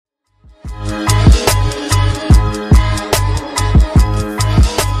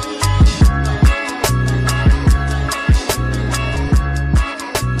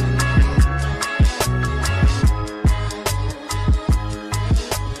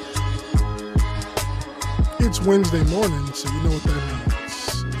It's Wednesday morning, so you know what that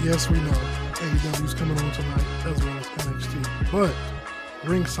means. Yes, we know AEW's coming on tonight, as well as NXT. But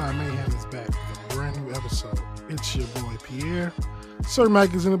Ringside Mayhem is back with a brand new episode. It's your boy Pierre. Sir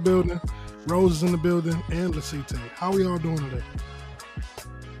Mike is in the building. Rose is in the building. And Lasite. How we all doing today?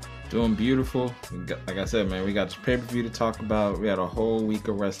 Doing beautiful. Like I said, man, we got this pay-per-view to talk about. We had a whole week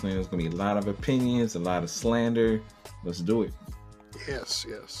of wrestling. There's going to be a lot of opinions, a lot of slander. Let's do it. Yes,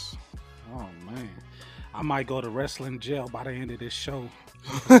 yes. Oh, man. I might go to wrestling jail by the end of this show.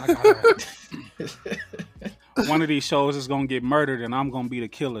 One of these shows is going to get murdered, and I'm going to be the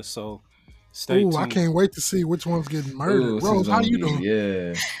killer, so stay tuned. I can't wait to see which one's getting murdered. Rose, how you doing?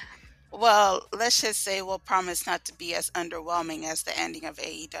 Yeah. Well, let's just say we'll promise not to be as underwhelming as the ending of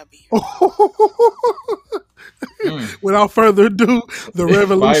AEW. Without further ado, the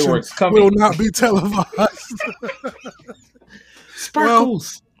revolution will not be televised.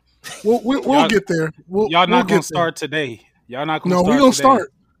 Sparkles. We'll get there. Y'all not going to start today. Y'all not going to start No, we're going to today.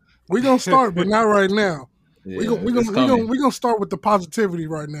 start. We're going to start, but not right now. Yeah, we're gonna start with the positivity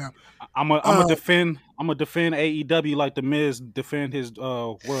right now. I'm gonna defend AEW like the Miz defend his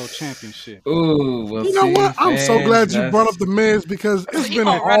world championship. Ooh, well, you know what? I'm so glad you brought up the Miz because it's been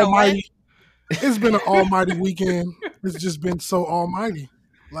an almighty weekend. It's just been so almighty.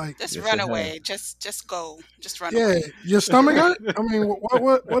 Like just run away. Just go. Just run away. Yeah, your stomach hurt? I mean,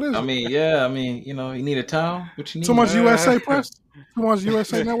 what is it? I mean, you know, you need a towel? What you need? Too much USA press? Too much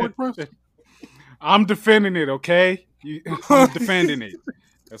USA Network press? I'm defending it, okay? I'm defending it.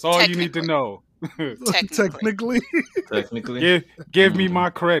 That's all you need to know. Technically. Give me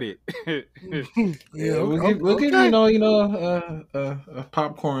my credit. We'll give you a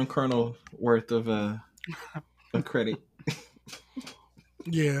popcorn kernel worth of credit.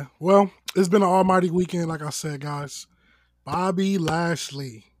 Yeah. Well, it's been an almighty weekend, like I said, guys. Bobby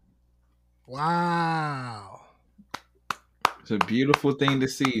Lashley. Wow. It's a beautiful thing to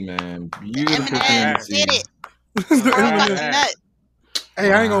see, man. Beautiful thing to see. Did it.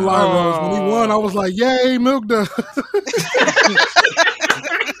 Hey, I ain't gonna lie, Rose. When he won, I was like, "Yay, Milk Dud!"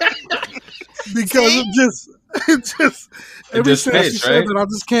 Because it just every since she said that, I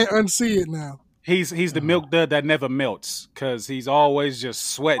just can't unsee it now. He's the Milk Dud that never melts because he's always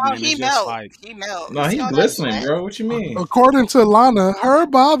just sweating. Oh, and he melts. He melts. No, he's glistening, bro. What you mean? According to Lana, her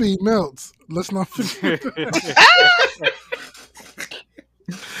Bobby melts. Let's not forget.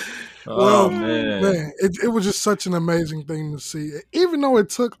 Well, man, it was just such an amazing thing to see. Even though it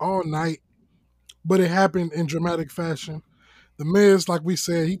took all night, but it happened in dramatic fashion. The Miz, like we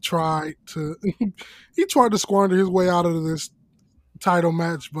said, he tried to squander his way out of this title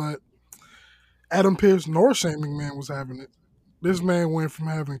match, but Adam Pearce nor Shane McMahon was having it. This man went from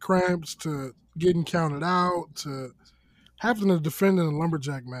having cramps to getting counted out to having to defend in a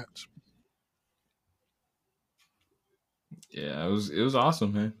lumberjack match. Yeah, it was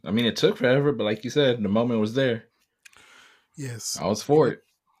awesome, man. I mean, it took forever, but like you said, the moment was there. Yes. I was for it.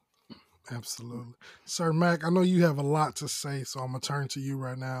 Absolutely. Sir Mac, I know you have a lot to say, so I'm going to turn to you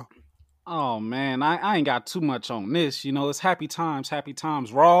right now. Oh, man, I ain't got too much on this. You know, it's happy times, happy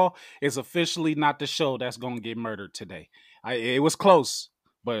times. Raw is officially not the show that's going to get murdered today. It was close,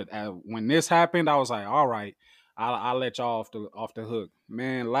 but when this happened, I was like, all right, I'll let y'all off the hook.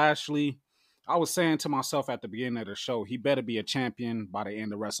 Man, Lashley, I was saying to myself at the beginning of the show, he better be a champion by the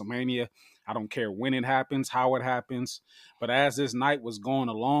end of WrestleMania. I don't care when it happens, how it happens. But as this night was going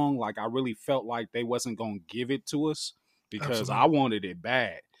along, like I really felt like they wasn't going to give it to us because I wanted it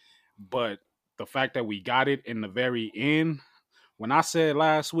bad. But the fact that we got it in the very end, when I said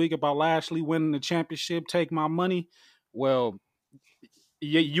last week about Lashley winning the championship, take my money, well,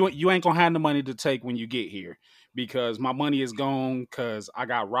 you ain't going to have the money to take when you get here. Because my money is gone because I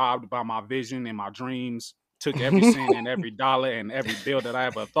got robbed by my vision and my dreams, took every cent and every dollar and every bill that I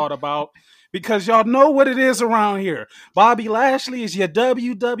ever thought about. Because y'all know what it is around here. Bobby Lashley is your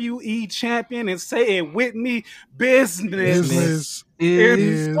WWE champion, and say it with me, business is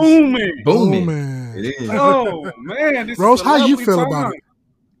booming. Booming. It is. Oh, man. This Rose, is a how you lovely feel time. about it?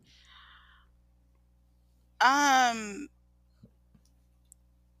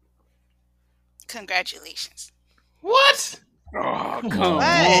 Congratulations. What? Oh, come What?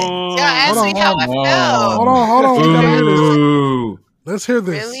 on. Y'all asked me how I felt. Hold on. We gotta hear this. Ooh. Let's hear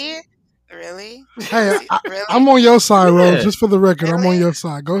this. Really? Hey, Really? I'm on your side, Rose. Yeah. Just for the record, I'm on Really? your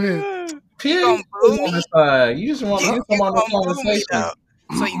side. Go ahead. Pierre, gonna boo me? on the side. You just want to You come on the gonna boo me, conversation. though.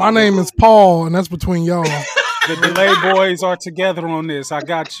 So you My gonna name boo is Paul, and that's between y'all. The Delay Boys are together on this. I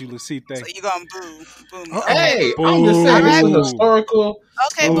got you, Lucite. So you gonna boo me? Hey, I'm just saying this is historical.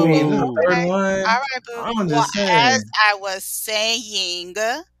 Okay, I boo mean, this is boo. the third Okay. one. All right, boo. I'm Well, just saying. as I was saying,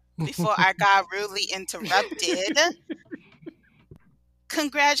 before I got rudely interrupted.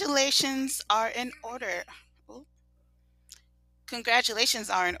 Congratulations are in order. Ooh. Congratulations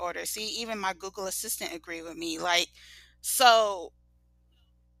are in order. See, even my Google Assistant agreed with me. Like, so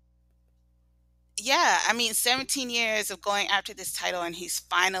yeah, I mean, 17 years of going after this title, and he's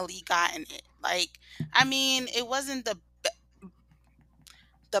finally gotten it. Like, I mean, it wasn't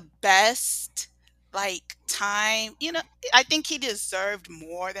the best like time. I think he deserved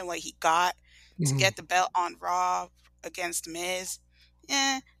more than what he got to Mhm. get the belt on Raw against Miz.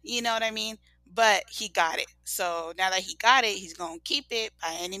 You know what I mean? But he got it. So now that he got it, he's gonna keep it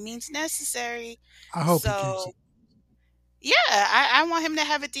by any means necessary. I hope he keeps So it. yeah, I want him to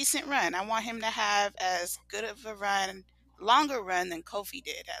have a decent run. I want him to have as good of a run, longer run than Kofi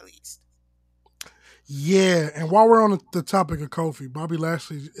did, at least. Yeah, and while we're on the topic of Kofi, Bobby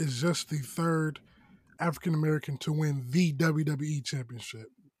Lashley is just the third African American to win the WWE Championship,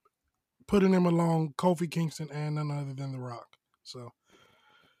 putting him along Kofi Kingston and none other than The Rock. So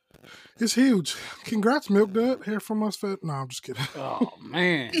it's huge. Congrats, Milk Dud. Hear from us, Fed. No, I'm just kidding. Oh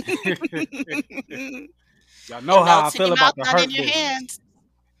man, y'all It know how I melts in feel your about mouth, the not hurt in your business. hands.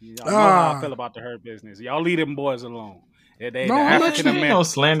 Y'all know how I Ah, feel about the hurt business. Y'all leave them boys alone. They the No, I'm Ain't African actually. no American.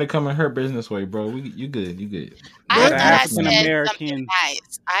 slander coming her business way, bro. You good. You good. I They're That the thought I that's African said something American.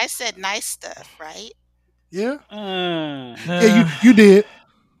 nice. I said nice stuff, right? yeah. Uh, You did.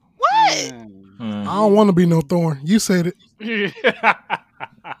 What? I don't want to be no thorn. You said it.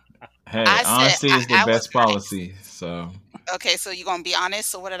 Hey, I said honesty is the I was best nice. policy. So Okay, so you're gonna be honest.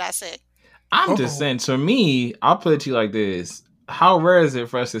 So what did I say? I'm just Uh-oh. saying, to me, I'll put it to you like this. How rare is it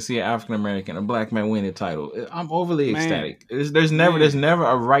for us to see an African American, a black man win the title? I'm overly Man, ecstatic. There's never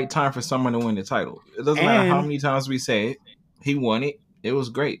a right time for someone to win the title. It doesn't matter how and many times we say it. He won it. It was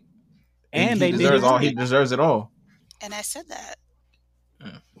great. and He they did deserves it. all. He deserves it all. And I said that.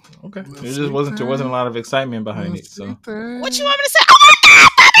 Yeah. Okay. Let's It just see wasn't. There wasn't a that. lot of excitement behind Let's it. see So What you that. want me to say? Oh yeah,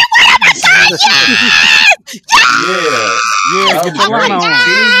 my God! Yes! Yeah, that get was your great. line on. See,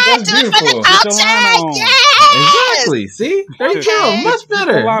 that's Do it for the beautiful. Get your line culture! on. Yes! Exactly. See, there you go. Okay. Much Get your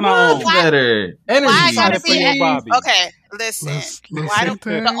better. line Much on. Why? better. Why I We Energy. gotta excited for you, be See. Bobby. okay? Listen. Let's Why see do the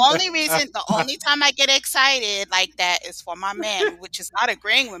that. only reason, the only time I get excited like that is for my man, which is not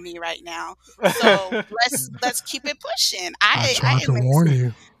agreeing with me right now. So let's keep it pushing. I tried to am warn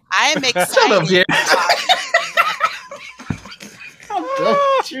you. I am Shut up, excited Jerry. for Bobby. I'm done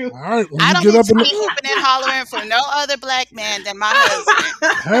with you. All right, when I you don't get need up to in be the, hooping and hollering for no other black man than my husband.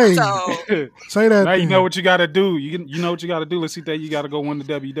 hey, So say that Now you know then. what you got to do. You know what you got to do. Let's see that you got to go win the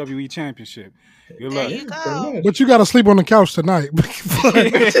WWE Championship. Good there luck. you Yeah, pretty go. much. But you got to sleep on the couch tonight.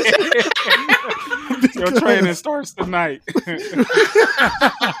 Your training starts tonight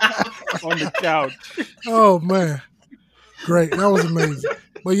on the couch. Oh man, great! That was amazing.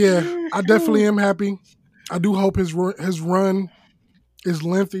 But yeah, I definitely am happy. I do hope his run is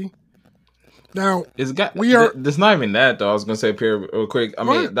lengthy. Now It's got. we are. There's not even that though. I was gonna say here real quick. I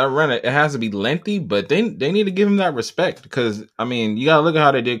Go mean, ahead. that run it has to be lengthy, but they need to give him that respect because I mean, you gotta look at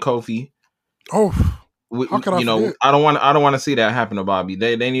how they did Kofi. Oh, how could I You know, forget? I don't want to see that happen to Bobby.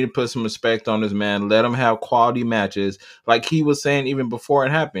 They need to put some respect on this man. Let him have quality matches, like he was saying even before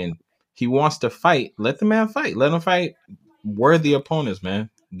it happened. He wants to fight. Let the man fight. Let him fight worthy opponents, man.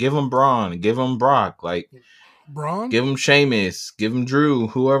 Give him Braun. Give him Brock. Like. Braun? Give him Sheamus, give him Drew,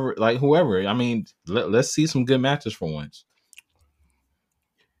 whoever. I mean, let's see some good matches for once.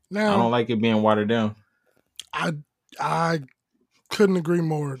 I Now don't like it being watered down. I couldn't agree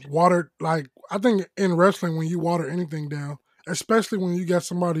more. Water, like I think in wrestling, when you water anything down, especially when you got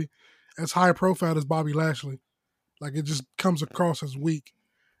somebody as high profile as Bobby Lashley, like it just comes across as weak.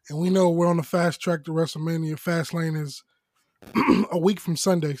 And we know we're on the fast track to WrestleMania. Fastlane is a week from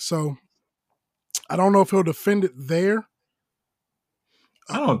Sunday, so I don't know if he'll defend it there.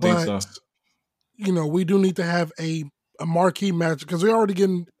 I don't think so. You know, we do need to have a marquee match because we're already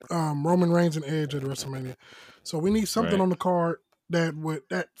getting Roman Reigns and Edge at WrestleMania, so we need something Right. on the card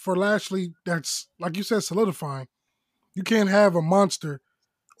that for Lashley that's like you said solidifying. You can't have a monster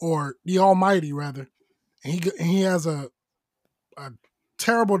or the Almighty rather, and he has a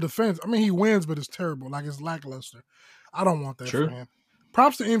terrible defense. I mean, he wins, but it's terrible. Like it's lackluster. I don't want that True. for him.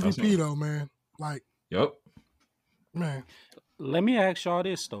 Props to That's MVP not- though, man. Like, Yep. man, Let me ask y'all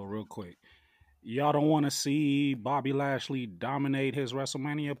this though, real quick. Y'all don't want to see Bobby Lashley dominate his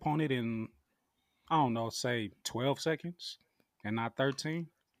WrestleMania opponent in, I don't know, say 12 seconds and not 13?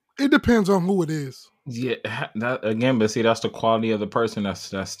 it depends on who it is. Yeah. That again, but see, that's the quality of the person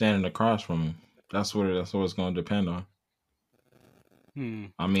that's standing across from him. That's what it's going to depend on.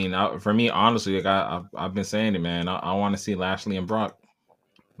 I mean, for me, honestly, like I've been saying it, man. I want to see Lashley and Brock.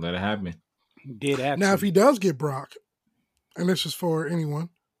 Let it happen. Did that Now, to if he me. does get Brock, and this is for anyone,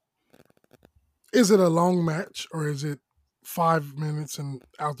 is it a long match or is it 5 minutes and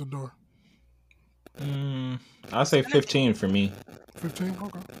out the door? I'll say 15 for me. 15?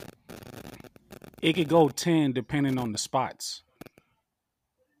 Okay. It could go 10 depending on the spots.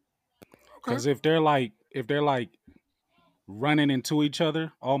 Because Okay. if they're like running into each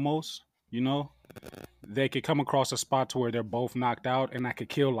other almost, you know, they could come across a spot to where they're both knocked out, and that could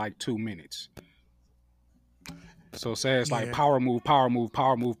kill like 2 minutes. So say it's like Yeah. power move, power move,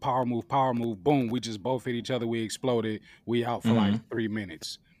 power move, power move, power move, boom, we just both hit each other, we exploded, we out for like 3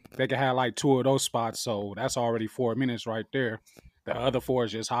 minutes. They could have like 2 of those spots, so that's already 4 minutes right there. The other 4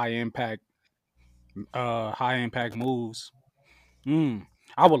 is just high impact moves.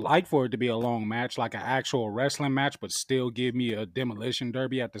 I would like for it to be a long match, like an actual wrestling match, but still give me a demolition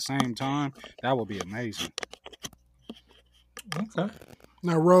derby at the same time. That would be amazing. Okay.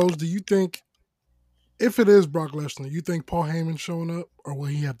 Now, Rose, do you think, if it is Brock Lesnar, you think Paul Heyman showing up, or will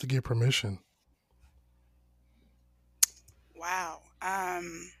he have to get permission? Wow.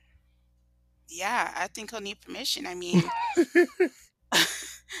 Yeah, I think he'll need permission. I mean,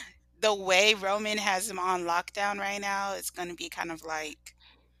 the way Roman has him on lockdown right now, it's going to be kind of like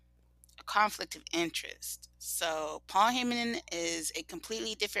a conflict of interest. So Paul Heyman is a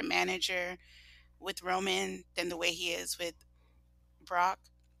completely different manager with Roman than the way he is with Brock.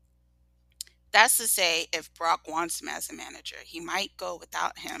 That's to say, if Brock wants him as a manager, he might go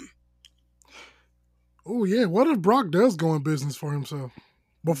without him. Oh, yeah. What if Brock does go in business for himself?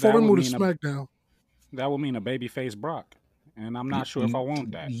 Before That we would move to mean SmackDown. That would mean a babyface Brock, and I'm not sure if I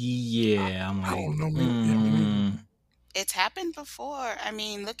want that. Yeah, I'm I like, don't know. Me neither. It's happened before. I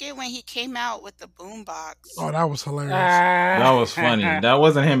mean, look at when he came out with the boombox. Oh, that was hilarious. that was funny. That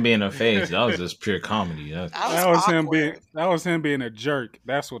wasn't him being a face. That was just pure comedy. That That was was him being a jerk.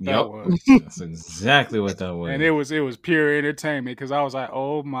 That's what that Yep. was. That's exactly what that was. And it was pure entertainment because I was like,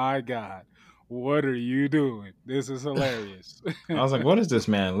 oh my God, what are you doing? This is hilarious. I was like, what is this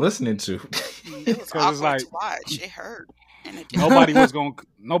man listening to? It was 'Cause it's awkward like- to watch. It hurt. And it did.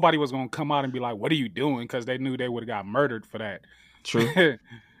 nobody was gonna come out and be like, what are you doing? Because they knew they would have got murdered for that. True.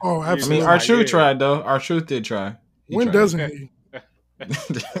 Oh, I absolutely. mean, Like, R-Truth yeah. tried, though. R-Truth did try. He When tried. doesn't he?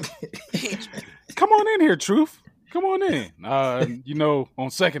 Come on in here, Truth. Come on in. On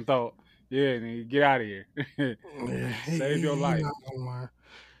second thought, yeah, then get out of here. Yeah, Save your life. not gonna lie.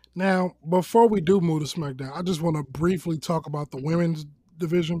 Now, before we do move to SmackDown, I just want to briefly talk about the women's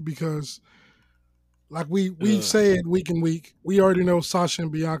division because, like we said week in week, we already know Sasha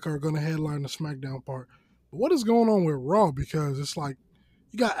and Bianca are going to headline the SmackDown part. But what is going on with Raw? Because it's like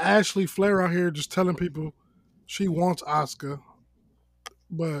you got Ashley Flair out here just telling people she wants Asuka,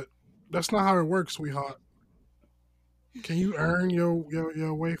 but that's not how it works, sweetheart. Can you earn your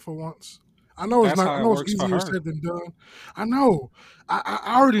way for once? I know it's That's not. how I it know it's works for easier her. said than done. I know.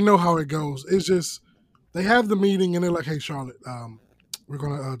 I already know how it goes. It's just they have the meeting and they're like, "Hey, Charlotte, we're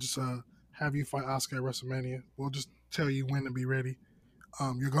gonna just have you fight Asuka at WrestleMania. We'll just tell you when to be ready.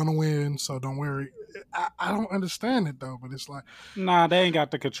 You're gonna win, so don't worry." I don't understand it though, but it's like, Nah, they ain't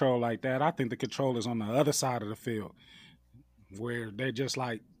got the control like that. I think the control is on the other side of the field, where they're just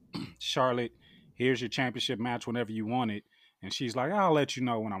like, Charlotte, here's your championship match whenever you want it, and she's like, I'll let you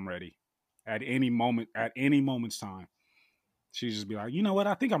know when I'm ready, at any moment's time. She just be like, you know what?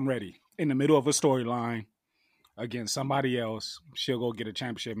 I think I'm ready. In the middle of a storyline against somebody else, she'll go get a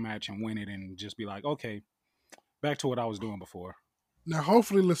championship match and win it, and just be like, okay, back to what I was doing before. now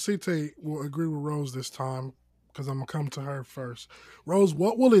hopefully Lasite will agree with Rose this time because I'm gonna come to her first. Rose,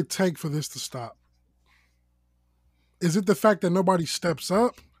 what will it take for this to stop? Is it the fact that nobody steps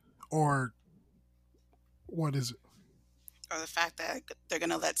up, or what is it? Or the fact that they're going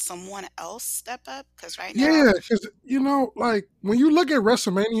to let someone else step up. Because right now, Yeah, because like when you look at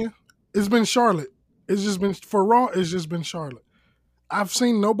WrestleMania, it's been Charlotte. It's just been for Raw. It's just been Charlotte. I've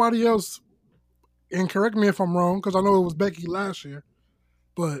seen nobody else. And correct me if I'm wrong, because I know it was Becky last year,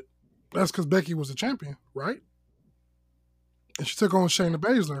 but that's because Becky was the champion, right? And she took on Shayna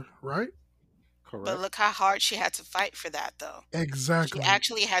Baszler, right? Correct. but look how hard she had to fight for that, though. Exactly. She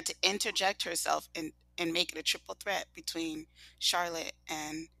actually had to interject herself and make it a triple threat between Charlotte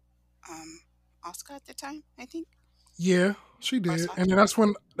and Asuka at the time, I think. Yeah, she did. Sasha. And then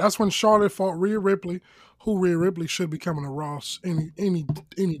that's when Charlotte fought Rhea Ripley, who Rhea Ripley should be coming to Ross any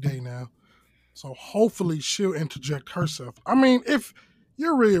day now. So hopefully she'll interject herself. I mean, if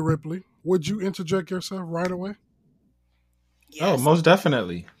you're Rhea Ripley, would you interject yourself right away? Yes. Oh, most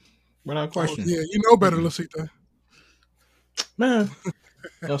definitely. Without question. Yeah, you know better, Lasita. Man,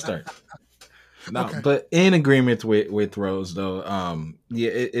 don't start. No, Okay. but in agreement with Rose though. Yeah,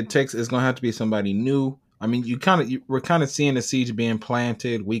 it's gonna have to be somebody new. I mean, we're kind of seeing the seeds being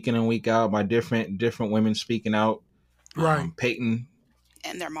planted week in and week out by different women speaking out. Right. Peyton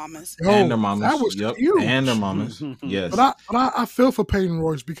And their mamas. and their Yo, that mamas. was Yep, and their huge. mamas. But Yes. I feel for Peyton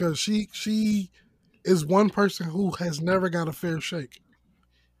Royce because she is one person who has never got a fair shake.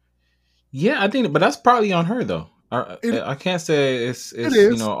 Yeah, I think, but that's probably on her though. It I can't say it's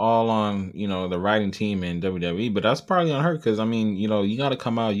is. all on the writing team in WWE, but that's probably on her because I mean you got to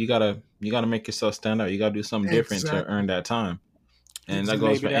come out, you gotta make yourself stand out, you got to do something different to Exactly. earn that time, and that Exactly.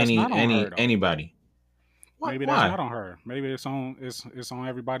 goes for Maybe that's not on her though. anybody. Maybe that's Why? not on her. Maybe it's on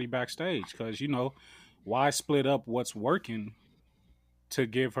everybody backstage because why split up what's working to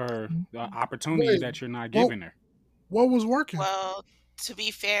give her the opportunity Wait, that you're not what giving her. what was working? Well, to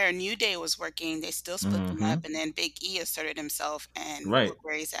be fair, New Day was working. They still split them Mm-hmm. up, and then Big E asserted himself, and Right. look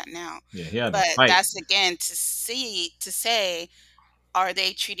where he's at now. Yeah, he had to But fight. that's again to say, are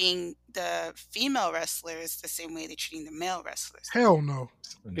they treating the female wrestlers the same way they're treating the male wrestlers? Hell no.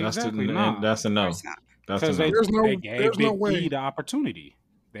 Exactly not. That's a Of no. course not. That's a Because no. they gave There's no Big way. E the opportunity.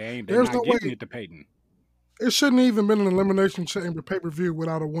 They're There's not no giving way. it to Peyton. It shouldn't even been an elimination chamber pay-per-view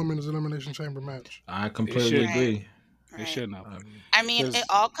without a women's elimination chamber match. I completely should. agree. They Right. shouldn't have. I mean, it 'Cause-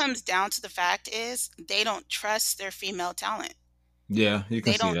 all comes down to the fact is they don't trust their female talent. Yeah, you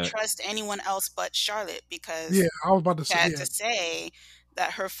can They see don't that. trust anyone else but Charlotte because Yeah, I was about to say sad yeah. to say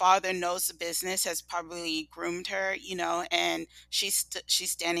that her father knows the business, has probably groomed her, and she's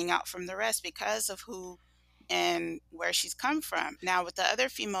standing out from the rest because of who and where she's come from. Now, with the other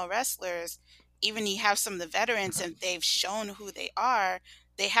female wrestlers, even you have some of the veterans and they've shown who they are,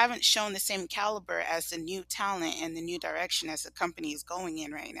 they haven't shown the same caliber as the new talent and the new direction as the company is going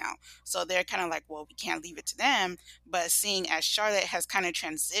in right now. So they're kind of like, well, we can't leave it to them. But seeing as Charlotte has kind of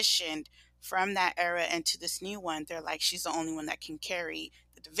transitioned from that era into this new one, they're like, she's the only one that can carry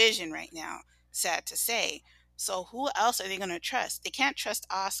the division right now. Sad to say. So who else are they going to trust? They can't trust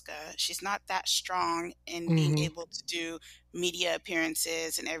Asuka. She's not that strong in being Mhm. able to do media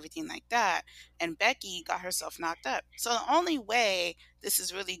appearances and everything like that. And Becky got herself knocked up. So the only way this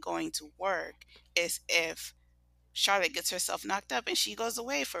is really going to work is if Charlotte gets herself knocked up and she goes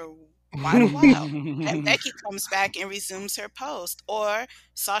away for quite a while. And Becky comes back and resumes her post, or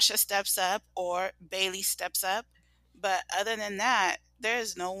Sasha steps up, or Bailey steps up. But other than that, there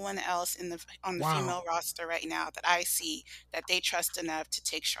is no one else on the Wow. female roster right now that I see that they trust enough to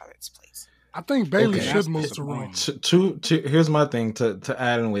take Charlotte's place. I think Bailey Okay. should That's move to Raw. disappointing. Here's my thing to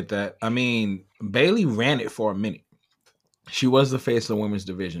add in with that. I mean, Bailey ran it for a minute. She was the face of the women's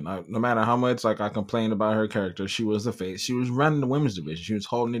division. No matter how much I complained about her character, she was the face. She was running the women's division. She was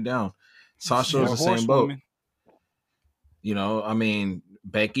holding it down. Sasha was the same boat. I mean,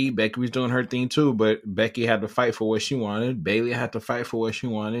 Becky was doing her thing too, but Becky had to fight for what she wanted. Bailey had to fight for what she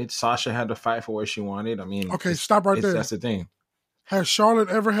wanted. Sasha had to fight for what she wanted. I mean, Okay, stop right there. That's the thing. Has Charlotte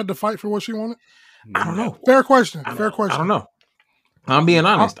ever had to fight for what she wanted? I don't know. Fair question. I question. don't know. I'm being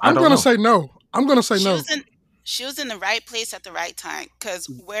honest. I'm going gonna to say no. I'm gonna say no. She was in the right place at the right time, because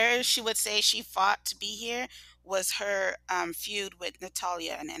where she would say she fought to be here was her feud with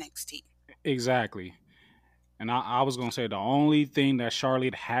Natalya in NXT. Exactly. And I was going to say the only thing that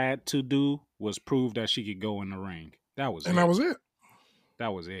Charlotte had to do was prove that she could go in the ring. That was it. That was it.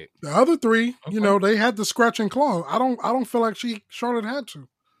 That was it. The other three, Okay. they had the scratch and claw. I don't feel like Charlotte had to.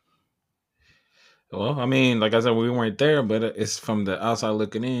 Well, I mean, like I said, we weren't there, but it's from the outside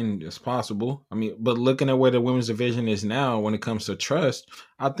looking in. It's possible. I mean, but looking at where the women's division is now, when it comes to trust,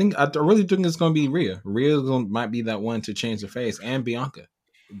 I really think it's going to be Rhea. Rhea might be that one to change the face, and Bianca.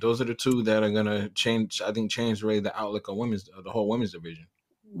 Those are the two that are going to change. I think change really the outlook of the whole women's division.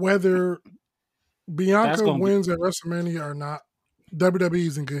 Whether Bianca gonna wins at WrestleMania or not,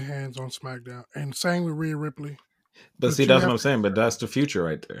 WWE's in good hands on SmackDown, and same with Rhea Ripley. But see, that's what I'm saying. But that's the future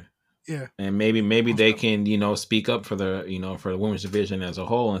right there. Yeah, and maybe they can speak up for the for the women's division as a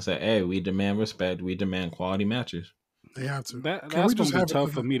whole and say, hey, we demand respect, we demand quality matches. They have to. That's going to be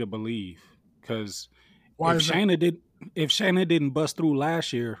tough for me to believe, because if Shayna didn't bust through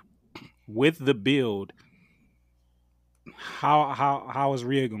last year with the build, how is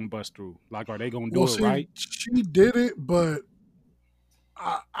Rhea going to bust through? Like, are they going to do it right? She did it, but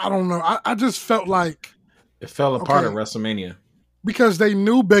I don't know. I just felt like it fell apart at WrestleMania. Because they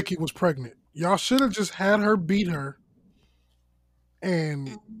knew Becky was pregnant. Y'all should have just had her beat her. And,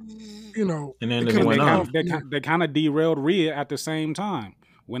 and then they kind of derailed Rhea at the same time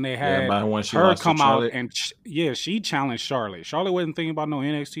when they had her come out and she challenged Charlotte. Charlotte wasn't thinking about no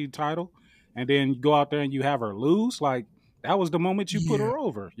NXT title. And then you go out there and you have her lose. Like, that was the moment you put her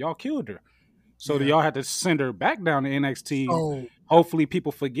over. Y'all killed her. So Yeah. y'all had to send her back down to NXT. So Hopefully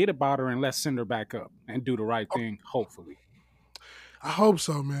people forget about her and let's send her back up and do the right thing, hopefully. I hope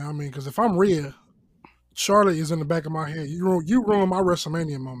so, man. I mean, because if I'm Rhea, Charlotte is in the back of my head. You ruined my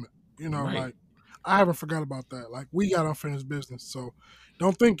WrestleMania moment. You know, Right. like I haven't forgot about that. Like we got unfinished business. So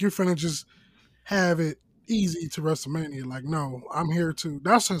don't think you're finna just have it easy to WrestleMania. Like, no, I'm here too.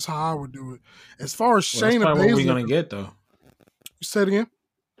 That's just how I would do it. As far as Well, that's Shayna probably what we're Baszler, gonna get though. you said again,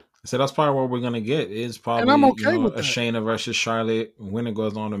 So that's probably what we're gonna get. Is and I'm probably okay with a that. Shayna versus Charlotte. Winner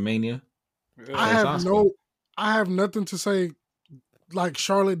goes on to Mania. I Face have Asuka. I have nothing to say. Like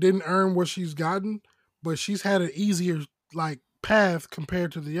Charlotte didn't earn what she's gotten, but she's had an easier like path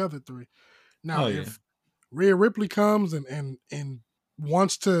compared to the other three. Now, Oh yeah. if Rhea Ripley comes and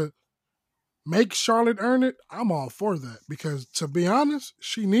wants to make Charlotte earn it, I'm all for that because to be honest,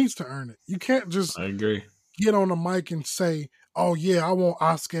 she needs to earn it. You can't just I agree. get on the mic and say, "Oh yeah, I want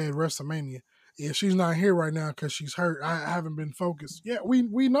Asuka at WrestleMania." Yeah, she's not here right now because she's hurt. I haven't been focused. Yeah,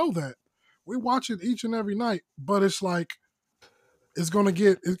 we know that. We watch it each and every night, but it's like it's gonna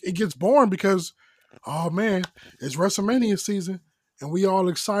get it gets boring because oh man, it's WrestleMania season and we all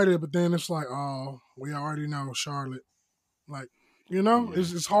excited, but then it's like oh we already know Charlotte. Like Yeah.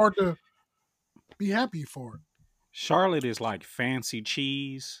 it's hard to be happy for it. Charlotte is like fancy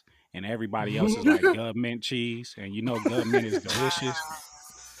cheese, and everybody else is like government cheese, and government is delicious.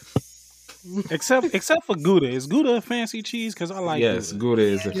 Except for Gouda. Is Gouda a fancy cheese? Because I like Yes, Gouda. Gouda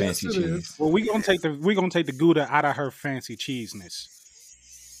is a Yes, fancy it cheese. is. Well, we're gonna take the Gouda out of her fancy cheeseness.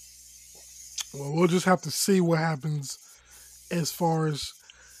 Well, we'll just have to see what happens as far as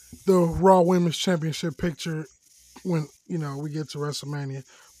the Raw Women's Championship picture when we get to WrestleMania.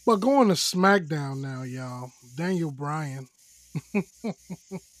 But going to SmackDown now, y'all. Daniel Bryan,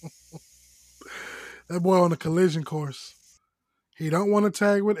 that boy on the collision course. He don't want to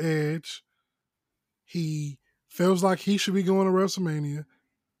tag with Edge. He feels like he should be going to WrestleMania.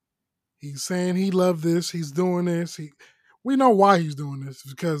 He's saying he loved this. He's doing this. We know why he's doing this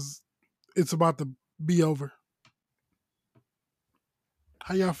because it's about to be over.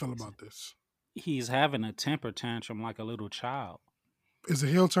 How y'all feel about this? He's having a temper tantrum like a little child. Is the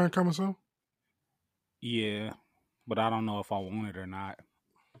heel turn coming soon? Yeah, but I don't know if I want it or not.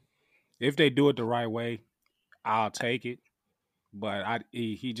 If they do it the right way, I'll take it. But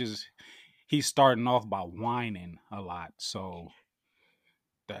he's starting off by whining a lot, so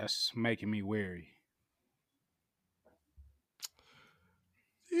that's making me wary.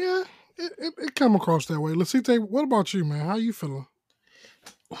 Yeah, it come across that way. Lasite, what about you, man? How you feeling?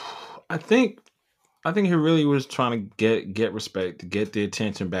 I think he really was trying to get respect, to get the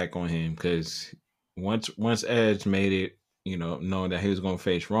attention back on him because once Edge made it, knowing that he was going to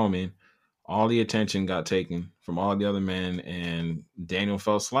face Roman, all the attention got taken from all the other men, and Daniel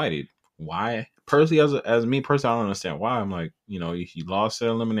felt slighted. Why? Personally, as me personally, I don't understand why. I'm like, he lost the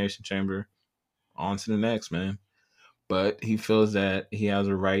Elimination Chamber, on to the next, man. But he feels that he has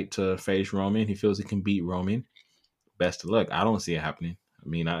a right to face Roman. He feels he can beat Roman. Best of luck. I don't see it happening. I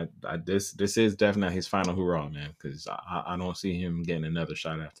mean, this is definitely his final hurrah, man, because I don't see him getting another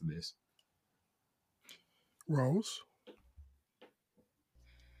shot after this. Rose?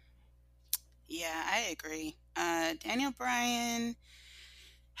 Yeah, I agree. Daniel Bryan,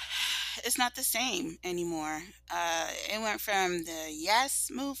 it's not the same anymore. It went from the yes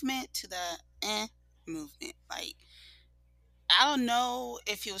movement to the movement. Like, I don't know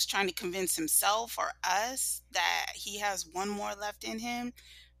if he was trying to convince himself or us that he has one more left in him,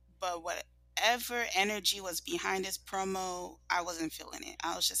 but whatever energy was behind his promo, I wasn't feeling it.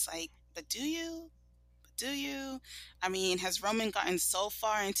 I was just like, but do you? Do you? I mean, has Roman gotten so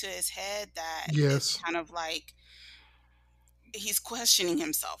far into his head that it's Yes. kind of like he's questioning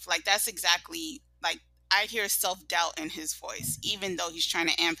himself? Like, that's exactly like I hear self-doubt in his voice, even though he's trying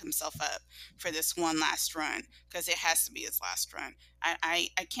to amp himself up for this one last run, because it has to be his last run. I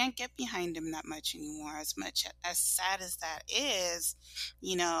can't get behind him that much anymore. As sad as that is,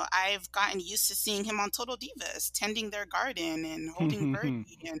 I've gotten used to seeing him on Total Divas, tending their garden and holding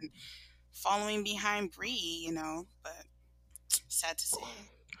Birdie and following behind Brie, but sad to say.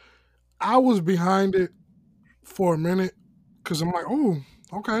 I was behind it for a minute because I'm like, oh,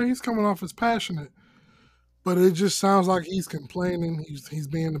 okay, he's coming off as passionate. But it just sounds like he's complaining. He's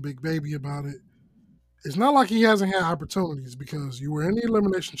being a big baby about it. It's not like he hasn't had opportunities because you were in the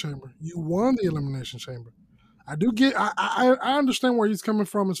Elimination Chamber. You won the Elimination Chamber. I understand where he's coming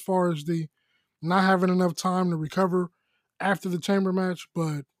from as far as the not having enough time to recover after the chamber match,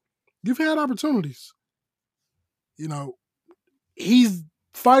 but you've had opportunities. He's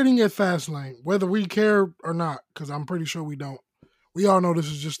fighting at Fastlane, whether we care or not, because I'm pretty sure we don't. We all know this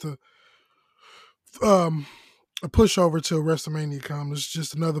is just um, a pushover till WrestleMania comes. It's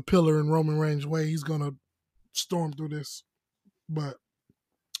just another pillar in Roman Reigns' way. He's gonna storm through this, but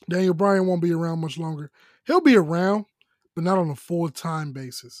Daniel Bryan won't be around much longer. He'll be around, but not on a full-time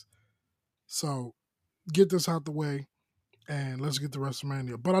basis. So get this out the way, and let's get to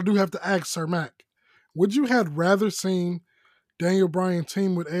WrestleMania. But I do have to ask Sir Mac, would you have rather seen Daniel Bryan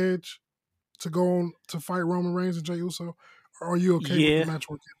team with Edge to go on to fight Roman Reigns and Jey Uso? Or are you okay with Yeah. the match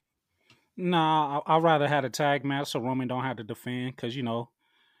working? Nah, I'd rather have a tag match so Roman don't have to defend because,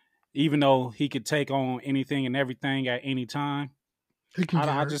 even though he could take on anything and everything at any time, He can get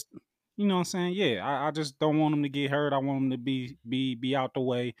I hurt. just, you know what I'm saying? Yeah, I just don't want him to get hurt. I want him to be out the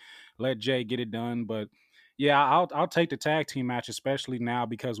way, let Jay get it done. But yeah, I'll take the tag team match, especially now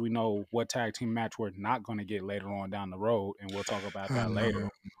because we know what tag team match we're not going to get later on down the road, and we'll talk about that later.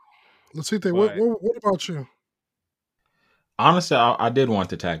 Let's see. But- What about you? Honestly, I did want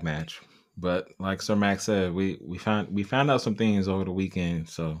the tag match, but like Sir Max said, we found out some things over the weekend.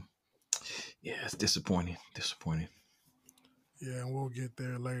 So yeah, it's disappointing. Yeah, and we'll get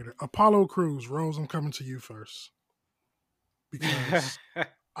there later. Apollo Crews, Rose, I'm coming to you first because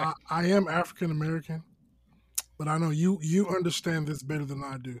I am African American, but I know you understand this better than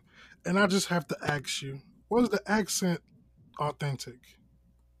I do, and I just have to ask you: was the accent authentic?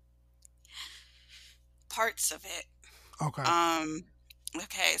 Parts of it. Okay.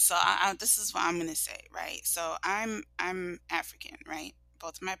 Okay, so this is what I'm gonna say, right? So I'm African, right?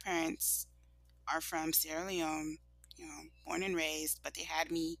 Both of my parents are from Sierra Leone, born and raised, but they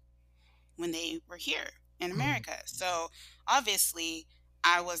had me when they were here in America. So obviously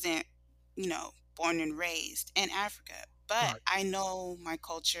I wasn't, born and raised in Africa, but Right. I know my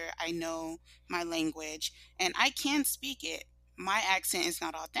culture, I know my language, and I can speak it. My accent is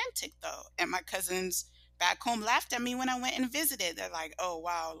not authentic though, and my cousins back home laughed at me when I went and visited. They're like, "Oh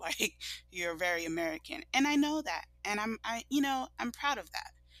wow, like you're very American," and I know that, and I'm proud of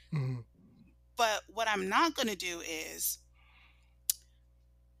that. Mhm. But what I'm not gonna do is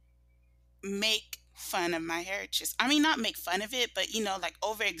make fun of my heritage. I mean, not make fun of it, but like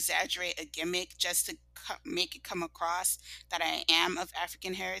over exaggerate a gimmick just to make it come across that I am of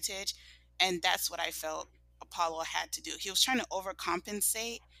African heritage. And that's what I felt Apollo had to do. He was trying to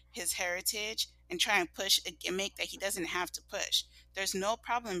overcompensate his heritage and try and push a gimmick that he doesn't have to push. There's no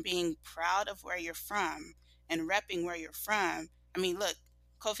problem being proud of where you're from and repping where you're from. I mean, look,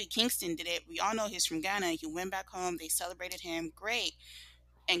 Kofi Kingston did it. We all know he's from Ghana. He went back home. They celebrated him. Great.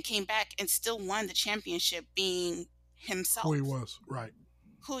 And came back and still won the championship being himself. Who he was, right.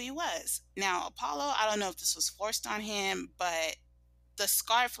 Who he was. Now, Apollo, I don't know if this was forced on him, but the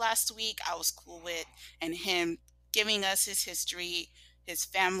scarf last week I was cool with, and him giving us his history, his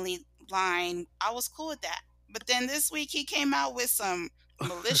family line, I was cool with that. But then this week he came out with some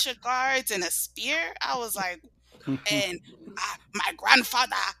militia guards and a spear. I was like, and my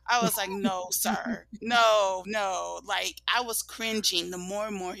grandfather, I was like, no, sir, no. Like, I was cringing. The more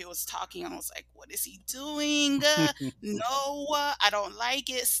and more he was talking, I was like, what is he doing? No, I don't like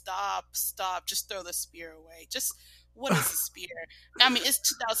it. Stop. Just throw the spear away. Just, what is a spear? I mean, it's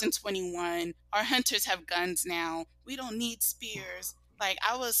 2021. Our hunters have guns now. We don't need spears. Like,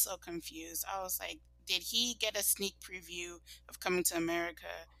 I was so confused. I was like, did he get a sneak preview of Coming to America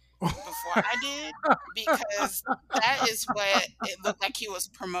before I did? Because that is what it looked like he was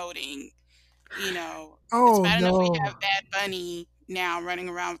promoting. It's bad enough we have Bad Bunny now running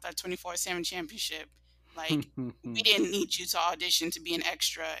around with our 24/7 championship. Like, we didn't need you to audition to be an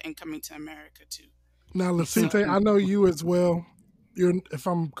extra in Coming to America too. Now, Lasinte, I know you as well. If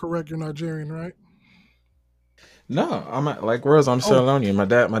I'm correct, you're Nigerian, right? No, I'm like Rose. I'm Sierra Leonean. My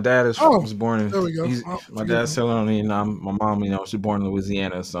dad was born in. There we go. My dad's Sierra Leonean. My mom, she was born in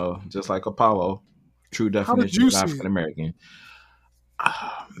Louisiana. So just like Apollo, true definition of African American.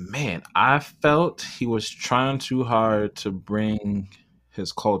 Man, I felt he was trying too hard to bring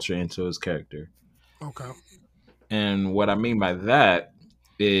his culture into his character. Okay. And what I mean by that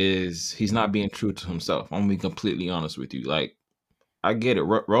is he's not being true to himself. I'm gonna be completely honest with you. Like, I get it.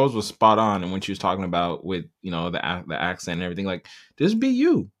 Rose was spot on, and when she was talking about with the accent and everything, like, just be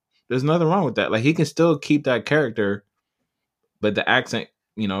you. There's nothing wrong with that. Like, he can still keep that character, but the accent,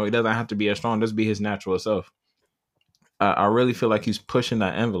 it doesn't have to be as strong. Just be his natural self. I really feel like he's pushing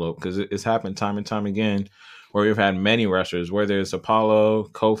that envelope because it's happened time and time again, where we've had many wrestlers, whether it's Apollo,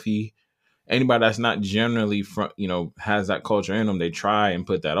 Kofi, anybody that's not generally from has that culture in them. They try and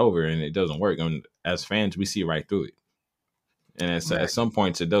put that over, and it doesn't work. And as fans, we see right through it. And at some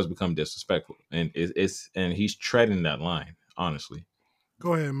points, it does become disrespectful, and and he's treading that line. Honestly,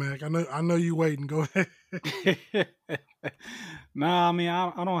 go ahead, Mac. I know you waiting. Go ahead. Nah, I mean,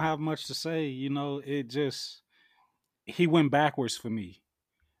 I don't have much to say. You know, it just he went backwards for me.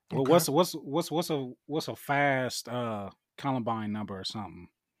 Well, Okay. what's a fast Columbine number or something?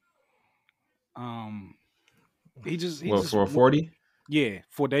 Um, he Well, just for 40, yeah.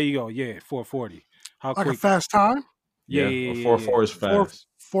 For there you go. Yeah, 440. How Like a quick? fast time? Yeah, yeah, yeah, a yeah, yeah. 4-4 is Four, fast.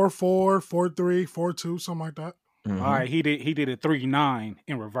 4-4, 4-3, 4-2, something like that. All Mm-hmm. right, he did a 3-9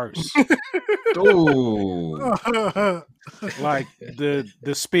 in reverse. Ooh, Like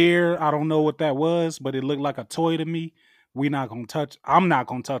the spear, I don't know what that was, but it looked like a toy to me. We not gonna touch. I'm not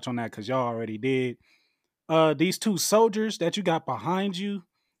gonna touch on that because y'all already did. These two soldiers that you got behind you,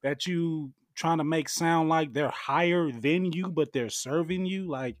 that you trying to make sound like they're higher than you, but they're serving you.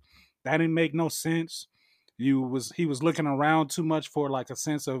 Like that didn't make no sense. He was looking around too much for like a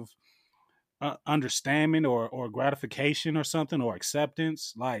sense of understanding or gratification or something or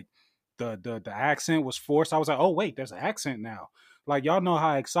acceptance. Like the accent was forced. I was like, oh wait, there's an accent now. Like y'all know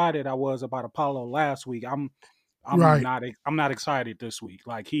how excited I was about Apollo last week. Right. I'm not excited this week.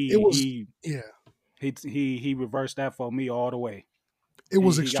 Like It was, yeah, he reversed that for me all the way. it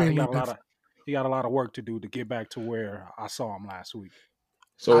was He extremely got a lot of different. he got a lot of work to do to get back to where I saw him last week. I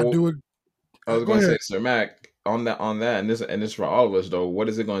so do it. I was Go gonna ahead. say, Sir Mac, on that, and this for all of us though. What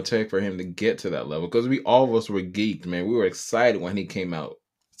is it gonna take for him to get to that level? Because we all of us were geeked, man. We were excited when he came out.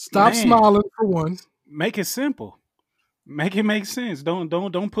 Stop Like, Man, smiling for one. make it simple. Make it make sense.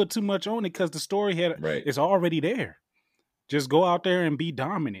 Don't put too much on it because the story had right. is already there. Just go out there and be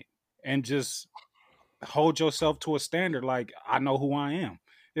dominant and just hold yourself to a standard. Like I know who I am.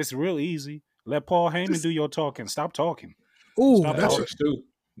 It's real easy. Let Paul Heyman This, do your talking. Stop talking. ooh, Stop That that's a talking. works too.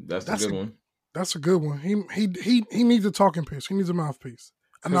 That's the that's a good one. that's a good one. He needs a talking piece. He needs a mouthpiece.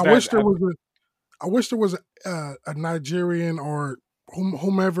 And Because that I wish there was a Nigerian or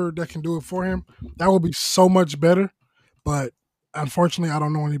whomever that can do it for him. That would be so much better. But unfortunately, I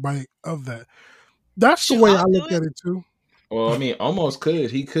don't know anybody of that. That's the Shoot, way I I'll do look it. at it too. Well, I mean, almost could.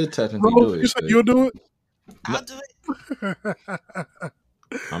 He could technically Rose, do you it, said but you'll do it. no, I'll do it.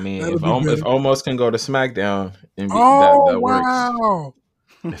 I mean, That'll be If good. almost can go to SmackDown and be Oh that works. wow!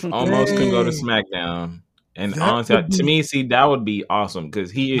 If almost can go to Dang, SmackDown, and that honestly, would to be me, see that would be awesome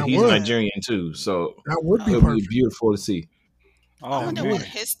because that he's would Yeah. Nigerian too, so that would Oh, be it would be perfect. beautiful to see. I oh wonder what man.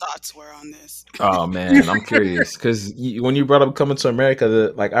 his thoughts were on this. Oh man, I'm curious because when you brought up coming to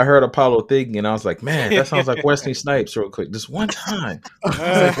America, like I heard Apollo thing, and I was like, man, that sounds like Wesley Snipes. Real quick, just one time, sounds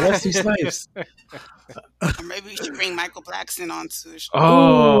like Wesley Snipes. Or maybe we should bring Michael Blackson onto the show. Oh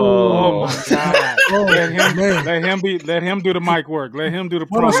Ooh, Oh, my God! oh man, Let him do the mic work. Let him do the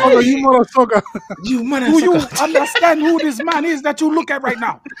Mother promo. Soga, you right, Mother Soga. you Do you motherfucker. understand who this man is that you look at right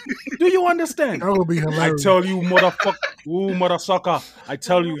now? Do you understand? That would be I hilarious. tell you, motherfucker, ooh, mother sucker. I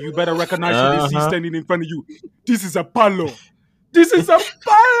tell you, you better recognize who this is standing in front of you. This is Apollo. This is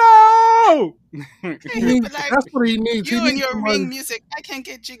Apollo. He needs, But like that's what he needs. He you and needs your somebody. ring music, I can't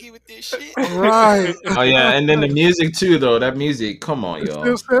get jiggy with this shit. Right. Oh yeah, and then the music too, though. That music, come on, It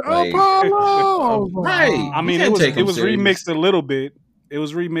still y'all. said Like, Apollo. I was like, right, I you mean, can't take it him was serious. remixed a little bit. It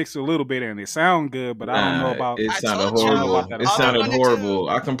was remixed a little bit, and it sound good, but I don't know Nah, about. it I sounded told I don't know y'all, about horrible. that It all they're Apollo. sounded gonna do. horrible.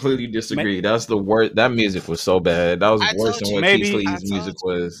 I completely May- disagree. That's the worst. That music was so bad. That was I worse told than you. what Keith Maybe I Lee's told music you.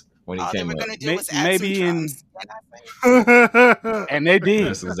 was when he All they came were up. gonna do was add some maybe in drums. Can I say? and they did.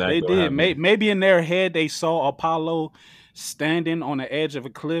 That's They exactly what did. happened. Maybe in their head they saw Apollo standing on the edge of a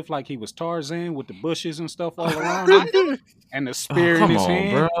cliff like he was Tarzan with the bushes and stuff all around I him knew it. and the Oh, spear in come his on,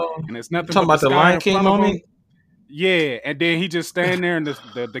 bro. hand and it's You nothing talking but the about the sky Lion in King front of him. moment? Yeah, and then he just stand there and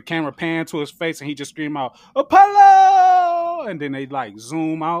the camera pan to his face and he just scream out Apollo, and then they like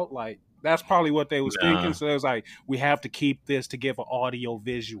zoom out. Like that's probably what they was thinking. Nah. So it was like we have to keep this to give an audio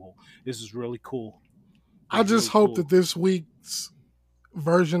visual. This is really cool. This I is just really hope cool. that this week's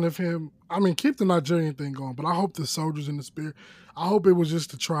version of him, I mean, keep the Nigerian thing going, but I hope the soldiers in the spear, I hope it was just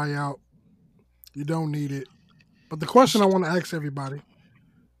to try out. You don't need it. But the question I want to ask everybody,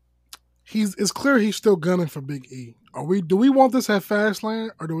 it's clear he's still gunning for Big E. Do we want this at Fastlane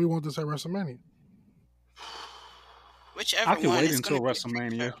or do we want this at WrestleMania? Whichever I can one, wait it's until gonna be a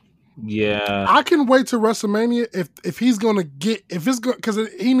freak WrestleMania. show. Yeah. I can wait to WrestleMania if he's gonna get if it's good because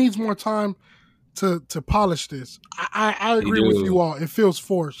he needs more time to polish this. I You agree with you do. all. It feels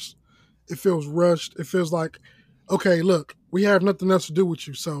forced. It feels rushed. It feels like, okay, look, we have nothing else to do with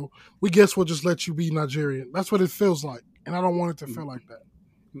you, so we guess we'll just let you be Nigerian. That's what it feels like, and I don't want it to feel like that.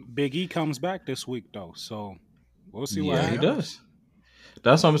 Big E comes back this week though, so we'll see what Yeah, he happens. does.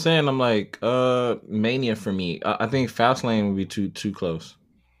 That's what I'm saying. I'm like, Mania for me. I think Fastlane would be too close.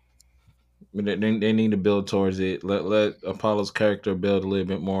 I mean, they need to build towards it. Let Apollo's character build a little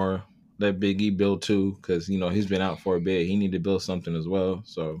bit more. let Big E build too, because he's been out for a bit. He need to build something as well.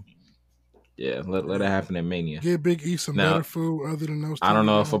 So yeah, let it happen at Mania. Give Big E some Now, better food other than those. I don't TV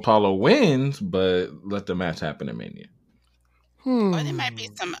know if matches. Apollo wins, but let the match happen at Mania. Or there might be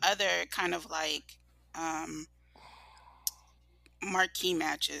some other kind of like marquee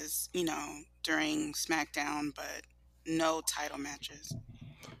matches, during SmackDown, but no title matches.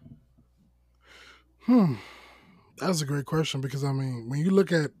 That's a great question because I mean, when you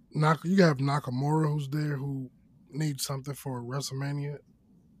look at you have Nakamura who's there who needs something for WrestleMania.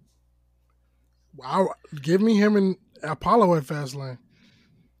 Give me him and Apollo at Fastlane.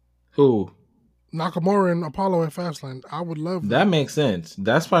 Who? Nakamura and Apollo at Fastlane. I would love that. That makes sense.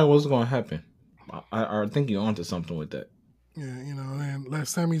 That's probably what's going to happen. I think you're onto something with that. Yeah, and let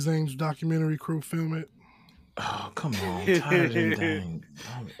Sami Zayn's documentary crew film it. Oh, come on. Dang.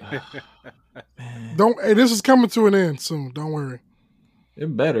 Don't. Hey, this is coming to an end soon. Don't worry.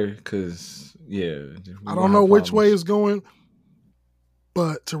 It better because, yeah. I don't know which way it's going,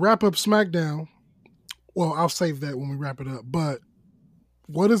 but to wrap up SmackDown, well, I'll save that when we wrap it up. But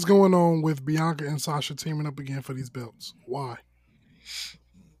what is going on with Bianca and Sasha teaming up again for these belts? Why?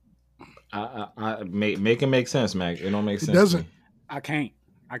 Make it make sense, Mac. It don't make sense. It doesn't. I can't.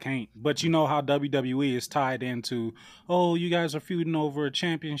 But you know how WWE is tied into, you guys are feuding over a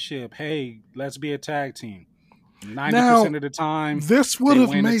championship. Hey, let's be a tag team. 90% of the time, this would have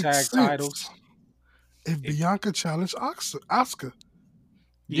made tag sense titles if Bianca challenged Asuka.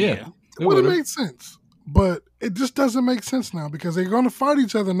 Yeah. It would have made sense. But it just doesn't make sense now because they're going to fight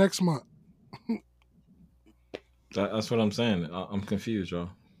each other next month. That's what I'm saying. I'm confused, y'all.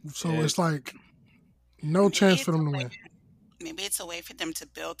 So it's like no chance for them to win. Maybe it's a way for them to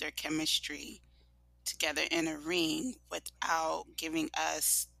build their chemistry together in a ring without giving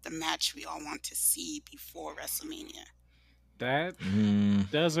us the match we all want to see before WrestleMania. That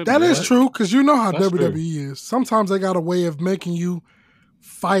doesn't. That is true because you know how That's WWE true. is. Sometimes they got a way of making you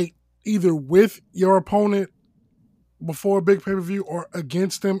fight either with your opponent before a big pay-per-view or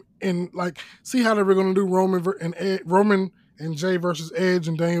against them, and like see how they were going to do Roman and Jay versus Edge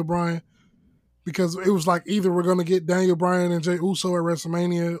and Daniel Bryan, because it was like either we're going to get Daniel Bryan and Jay Uso at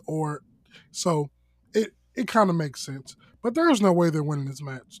WrestleMania, or so it kind of makes sense. But there's no way they're winning this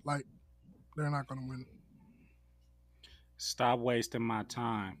match. Like they're not going to win. Stop wasting my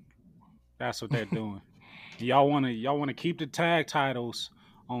time. That's what they're doing. Y'all want to keep the tag titles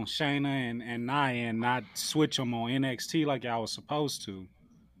on Shayna and Nia and not switch them on NXT like y'all was supposed to.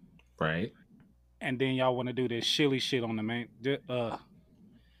 Right. And then y'all want to do this shilly shit on the main. I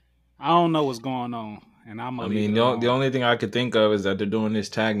don't know what's going on, and the only thing I could think of is that they're doing this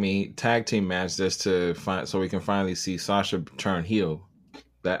tag team match just to find so we can finally see Sasha turn heel.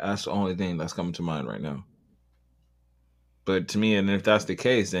 That's the only thing that's coming to mind right now. But to me, and if that's the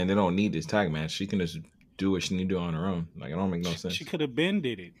case, then they don't need this tag match. She can just do what she need to do on her own. Like it don't make no sense. She could have been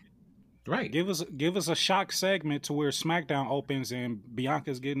did it. Right. Give us a shock segment to where SmackDown opens and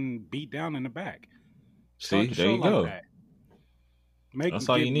Bianca's getting beat down in the back. See, there you go. That. That's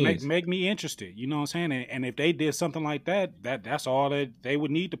all you need. Make me interested. You know what I'm saying? And if they did something like that's all that they would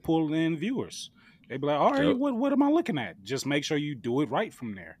need to pull in viewers. They'd be like, all right, Yep. what am I looking at? Just make sure you do it right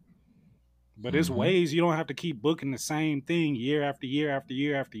from there. But there's ways you don't have to keep booking the same thing year after year after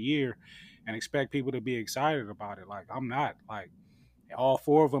year after year and expect people to be excited about it. Like, I'm not. Like, all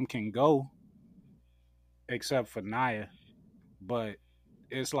four of them can go except for Nia. But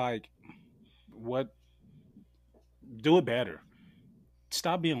it's like, what? Do it better.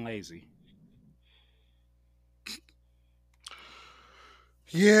 Stop being lazy.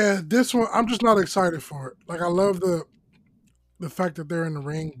 Yeah, this one I'm just not excited for it. Like I love the fact that they're in the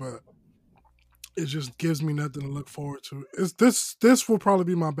ring, but it just gives me nothing to look forward to. This will probably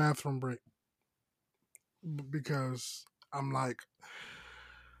be my bathroom break because I'm like,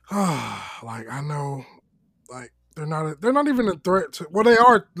 like I know, like they're not even a threat to. Well, they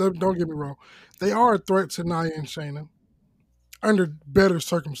are. Don't get me wrong, they are a threat to Nia and Shayna under better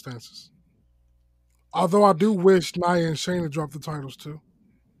circumstances. Although I do wish Nia and Shayna dropped the titles too,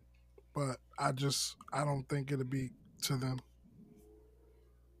 but I don't think it'll be to them.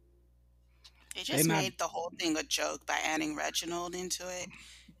 They just made the whole thing a joke by adding Reginald into it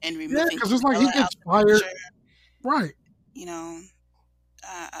and removing. Yeah, because it's like he gets fired, right?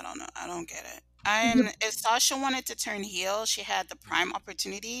 I don't know. I don't get it. And if Sasha wanted to turn heel, she had the prime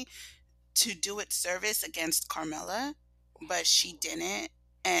opportunity to do its service against Carmella, but she didn't,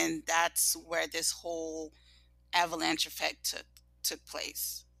 and that's where this whole avalanche effect took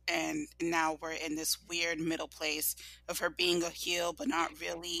place. and now we're in this weird middle place of her being a heel but not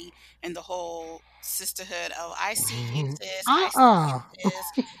really, and the whole sisterhood. Oh, I see you, sis. I see you, Uh-uh.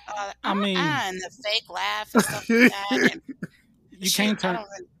 sis. I mean, And the fake laugh and stuff like that. And you shit, can't I turn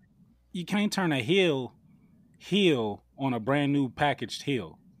don't. you can't turn a heel on a brand new packaged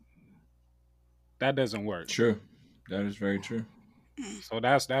heel. That doesn't work. True. That is very true. So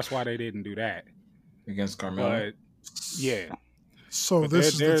that's why they didn't do that. Against Carmelo. But yeah, So but this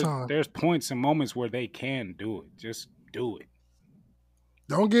is the time. there's points and moments where they can do it. Just do it.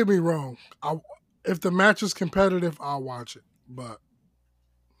 Don't get me wrong. If the match is competitive, I'll watch it. But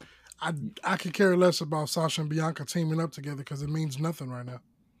I could care less about Sasha and Bianca teaming up together because it means nothing right now.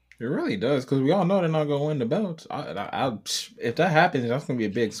 It really does, because we all know they're not going to win the belts. If that happens, that's going to be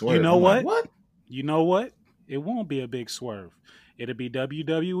a big swerve. You know I'm what? like, what? You know what? It won't be a big swerve. It'll be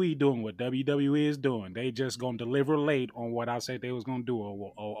WWE doing what WWE is doing. They just gonna deliver late on what I said they was gonna do a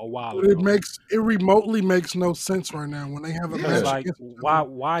while But ago. it remotely makes no sense right now when they have a Yeah. match. It's like against each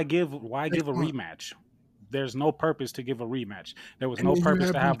why give a Next month. rematch? There's no purpose to give a rematch. There was And no then you purpose have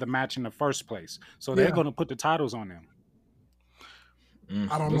to the- have the match in the first place. So they're Yeah. gonna put the titles on them.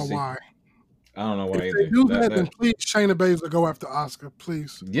 I don't We'll know see. why. I don't know why If either. they do that, then please Shayna Baszler go after Oscar,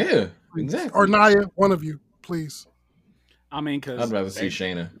 please. Yeah, Please. exactly. Or Nia, one of you, please. I mean, because I'd rather see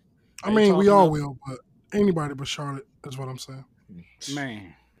Shayna. I They mean, we talking all up- will, but anybody but Charlotte is what I'm saying.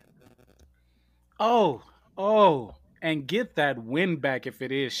 Man. Oh, and get that win back if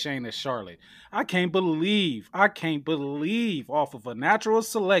it is Shayna Charlotte. I can't believe off of a natural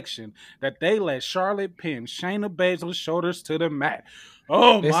selection that they let Charlotte pin Shayna Baszler's shoulders to the mat.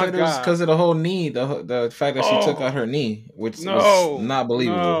 Oh They my said it was God. because of the whole knee, the fact that she took out her knee, which was not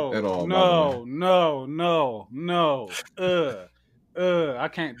believable at all. No. I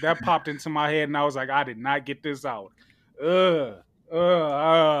can't. That popped into my head, and I was like, I did not get this out.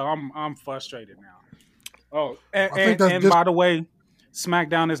 I'm frustrated now. Oh, I think and that's just- by the way,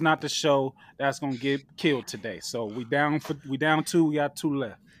 SmackDown is not the show that's gonna get killed today. So we down 2. We got 2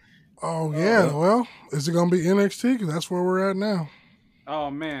 left. Oh, yeah. Well, is it going to be NXT? Because that's where we're at now. Oh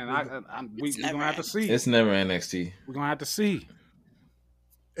man, we're gonna have to see. It's never NXT. We're gonna have to see.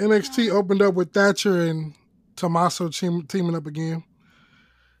 NXT opened up with Thatcher and Tommaso teaming up again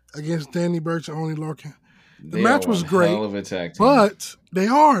against Danny Burch and Oney Lorcan. The match was great, Hell of a tag team. but they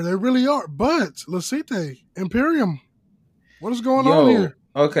really are. But Lasite, Imperium, what is going on here?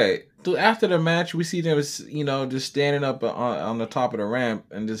 Okay. After the match, we see them, just standing up on the top of the ramp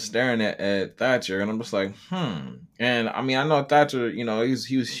and just staring at Thatcher, and I'm just like, And I mean, I know Thatcher, he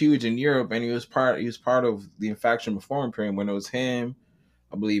was huge in Europe, and he was part of the faction before Imperium when it was him,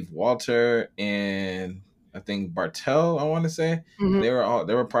 I believe Walter, and I think Bartel. I want to say they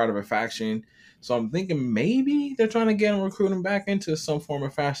were part of a faction. So I'm thinking maybe they're trying to get him, recruit him back into some form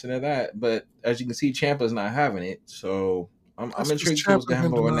or fashion of that. But as you can see, Ciampa's not having it. So I'm intrigued to what's going to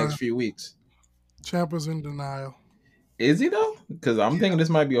happen over the next few weeks. Ciampa's in denial. Is he though? Because I'm thinking this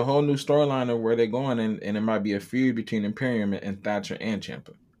might be a whole new storyline of where they're going, and it might be a feud between Imperium and Thatcher and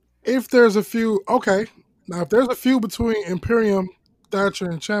Ciampa. If there's a feud, okay. Now, if there's a feud between Imperium,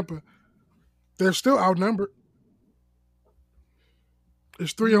 Thatcher, and Ciampa, they're still outnumbered.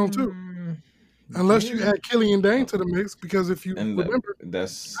 It's 3-on-2. Unless you add Killian Dane to the mix, because if you remember,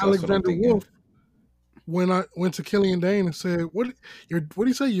 that's Alexander Wolf went to Killian Dane and said, "What do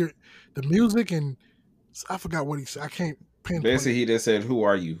you say? The music and I forgot what he said. I can't pinpoint." Basically, he just said, "Who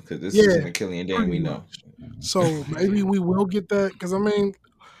are you?" Because this isn't the Killian Dane we know. So maybe we will get that. Because I mean,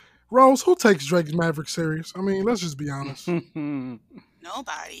 Rose, who takes Drake Maverick serious? I mean, let's just be honest.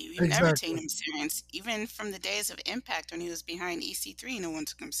 Nobody. We've never taken him serious. Even from the days of Impact when he was behind EC3, no one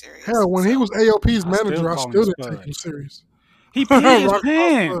took him serious. Hell, when he was AOP's manager, I still didn't take him serious. He peed his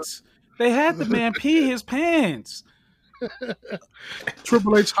pants. They had the man pee his pants.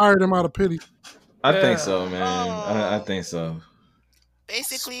 Triple H hired him out of pity. I think so, man. I think so.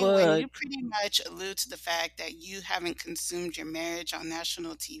 Basically, when you pretty much allude to the fact that you haven't consumed your marriage on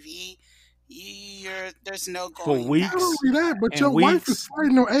national TV, there's no going for weeks. Not only that, but your wife is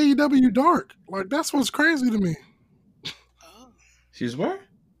fighting on AEW Dark. Like, that's what's crazy to me. Oh. She's where?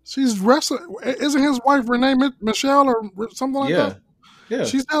 She's wrestling. Isn't his wife Renee Michelle or something like that? Yeah.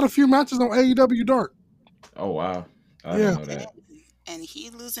 She's had a few matches on AEW Dark. Oh, wow. I didn't know that. And he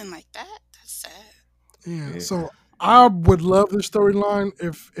losing like that? That's sad. Yeah. So I would love this storyline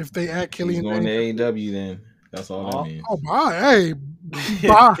if they add Killian Dane. Going to AEW then. That's all that means. Oh, bye. Hey,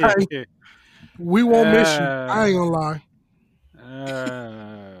 bye. We won't miss you. I ain't gonna lie.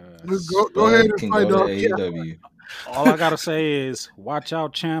 Go ahead and fight, dog. AEW. All I gotta say is, watch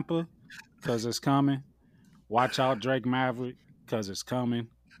out, Ciampa, because it's coming. Watch out, Drake Maverick, because it's coming.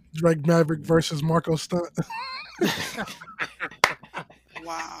 Drake Maverick versus Marco Stunt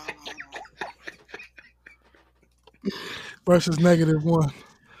Wow. versus -1.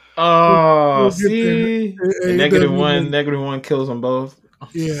 Oh, We'll get there. see, It doesn't matter. -1 kills them both. I'm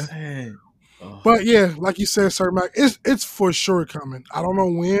Yeah. saying. Oh. But yeah, like you said, Sir Mac, it's for sure coming. I don't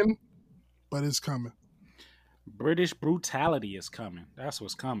know when, but it's coming. British brutality is coming. That's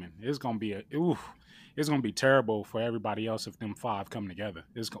what's coming. It's gonna be it's gonna be terrible for everybody else if them 5 come together.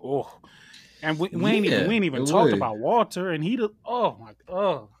 And we ain't even talked about Walter, and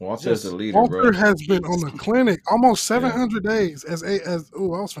Walter's the leader, Walter bro. has been on the clinic almost 700 days I was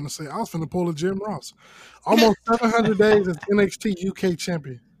finna pull a Jim Ross. Almost 700 days as NXT UK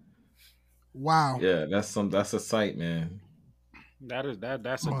champion. Wow. Yeah, that's a sight, man.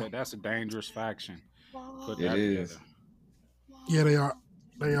 That's a dangerous faction. Put It that is. together. Yeah,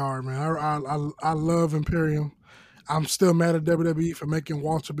 they are, man. I love Imperium. I'm still mad at WWE for making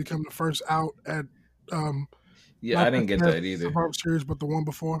Walter become the first out at Yeah, I didn't get that either. Survivor Series, but the one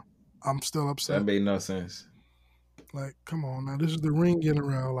before. I'm still upset. That made no sense. Like, come on now. This is the ring getting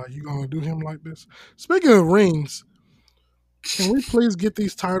around. Like, you gonna do him like this? Speaking of rings, can we please get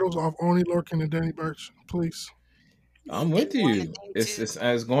these titles off Oni Lorcan and Danny Burch, please? I'm with you. It's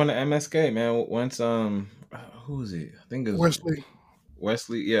going to MSK, man. Once who is it? I think it's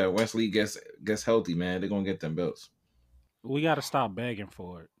Wesley. Yeah, Wesley gets healthy, man. They're gonna get them belts. We got to stop begging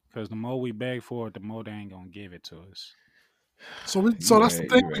for it, because the more we beg for it, the more they ain't gonna give it to us. So that's the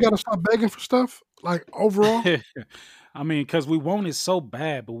thing. We got to stop begging for stuff. Like, overall. I mean, because we want it so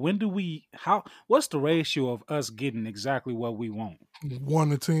bad, but what's the ratio of us getting exactly what we want? 1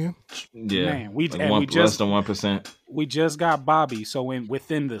 to 10. Yeah, man, we just less than 1%. We just got Bobby, so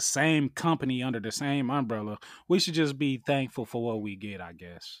within the same company under the same umbrella, we should just be thankful for what we get, I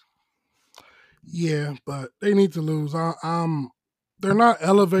guess. Yeah, but they need to lose. They're not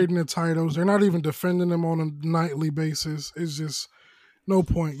elevating the titles. They're not even defending them on a nightly basis. It's just no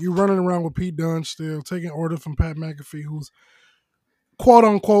point. You're running around with Pete Dunne still, taking orders from Pat McAfee, who's quote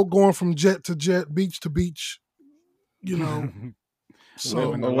unquote going from jet to jet, beach to beach. You know.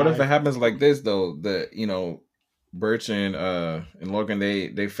 So, what if it happens like this though? That Burch and Logan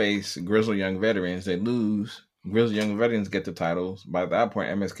they face Grizzled Young Veterans. They lose. Grizzled Young Veterans get the titles. By that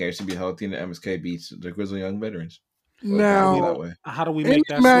point, MSK should be healthy, and the MSK beats the Grizzled Young Veterans. Now, how do we make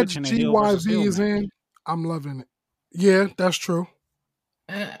that switch in the heel versus heel is in? I'm loving it. Yeah, that's true.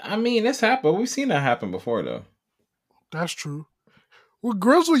 I mean, it's happened. We've seen that happen before, though. That's true. Well,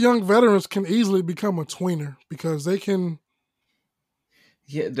 Grizzled Young Veterans can easily become a tweener because they can.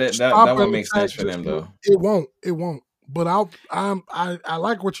 Yeah, that won't make sense for them, though. It won't. But I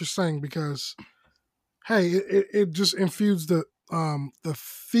like what you're saying because, hey, it just infused the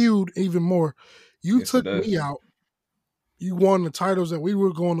feud even more. You took me out. You won the titles that we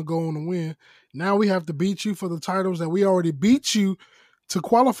were going to go on to win. Now we have to beat you for the titles that we already beat you to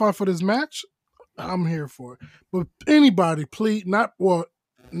qualify for this match. I'm here for it. But anybody, please, not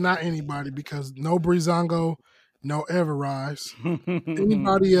anybody, because no Breezango, no Everrise.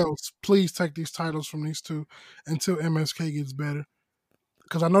 Anybody else, please take these titles from these two until MSK gets better.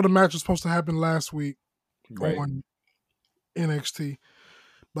 Because I know the match was supposed to happen last week on NXT.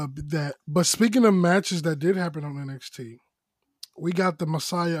 But speaking of matches that did happen on NXT, we got the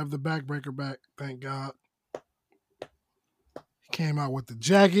Messiah of the Backbreaker back, thank God. He came out with the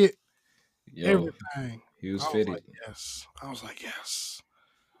jacket, everything. He was fitted. I was like, yes.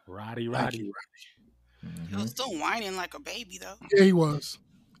 Roddy. Mm-hmm. He was still whining like a baby, thoh. Yeah, he was.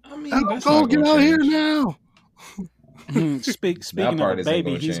 I mean, go get out here now. Speaking of a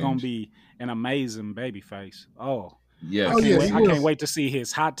baby, he's going to be an amazing baby face. Oh. Yeah, I can't wait to see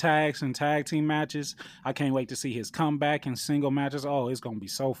his hot tags and tag team matches. I can't wait to see his comeback and single matches. Oh, it's gonna be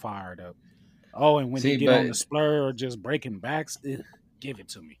so fired up. Oh, and when he get on the splur or just breaking backs, give it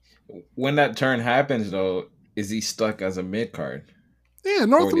to me. When that turn happens, though, is he stuck as a mid card? Yeah,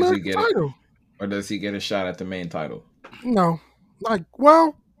 North American title. Or does he get a shot at the main title? No, at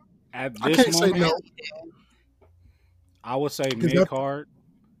this I can't moment, say no. I would say mid card,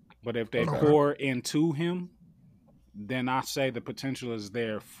 but if they pour into him, then I say the potential is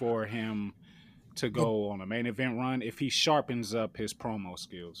there for him to go on a main event run if he sharpens up his promo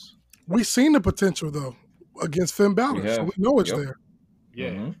skills. We've seen the potential, though, against Finn Balor, so we know it's there.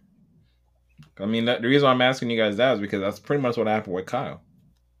 Yeah. Mm-hmm. I mean, the reason why I'm asking you guys that is because that's pretty much what happened with Kyle.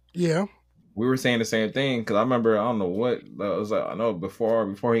 Yeah. We were saying the same thing because I remember, I don't know what, it was like, I know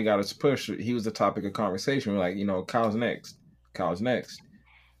before he got his push, he was the topic of conversation. We're like, Kyle's next.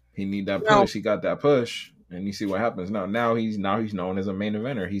 He need that push. He got that push. And you see what happens now. Now he's known as a main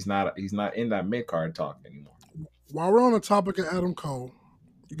eventer. He's not in that mid card talk anymore. While we're on the topic of Adam Cole,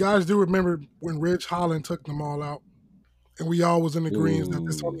 You guys do remember when Ridge Holland took them all out, and we all was in agreement that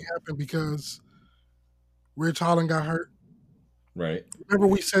this only happened because Ridge Holland got hurt. Right. Remember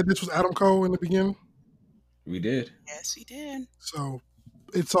we said this was Adam Cole in the beginning? We did. Yes, we did. So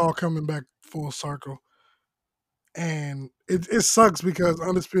it's all coming back full circle. And it sucks because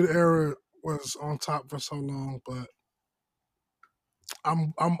Undisputed Era was on top for so long, but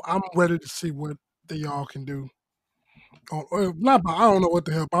I'm ready to see what they all can do. I don't know what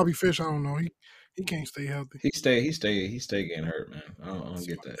the hell. Bobby Fish, I don't know. He can't stay healthy. He stay getting hurt, man. I don't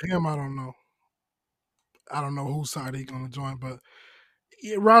get that. Him, I don't know. I don't know whose side he's gonna join, but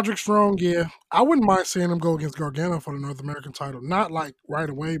yeah, Roderick Strong, yeah. I wouldn't mind seeing him go against Gargano for the North American title. Not like right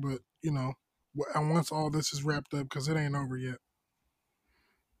away, but and once all this is wrapped up, because it ain't over yet.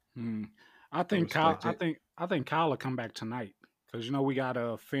 I think Kyle. I think Kyle will come back tonight because we got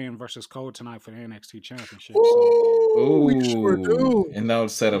a Finn versus Cole tonight for the NXT Championship. Ooh, we sure do. And that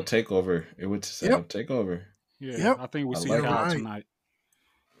would set up Takeover. It would set up Takeover. Yeah, I think we see Kyle tonight.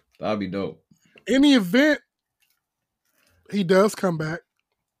 That'd be dope. In the event he does come back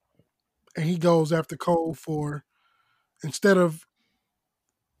and he goes after Cole for instead of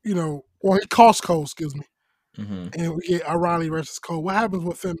he costs Cole, excuse me. Mm-hmm. And we get O'Reilly versus Cole. What happens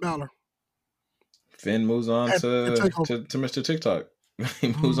with Finn Balor? Finn moves on to Mr. TikTok.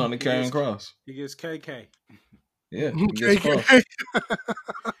 He moves on to Karrion Kross. He gets KK. Yeah, he gets KK.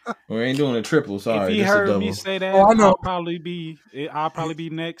 We ain't doing a triple. Sorry, if he heard me say that, I know. I'll probably be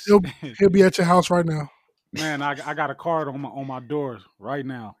next. He'll be at your house right now. Man, I got a card on my door right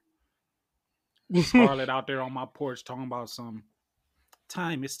now. Scarlett out there on my porch talking about some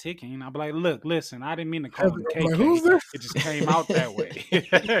time is ticking. I'll be like, look, listen, I didn't mean to call him KK. Like, who's this? It just came out that way.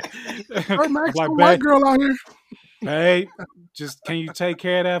 Max, like, white girl out here. Hey, just can you take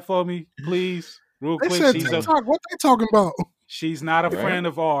care of that for me, please? Real quick. Said TikTok. What they talking about? She's not a friend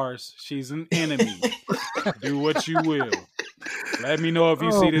of ours. She's an enemy. Do what you will. Let me know if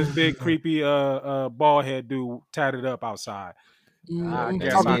you see this big creepy bald head dude tatted up outside. I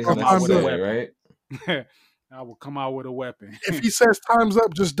guess I'll come out with a weapon. Right? I will come out with a weapon. If he says time's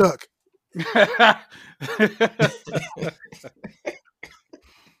up, just duck.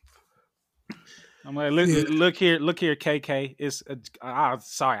 I'm like, look here, KK. It's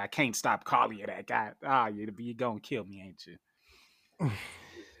sorry, I can't stop calling you that guy. You're gonna kill me, ain't you?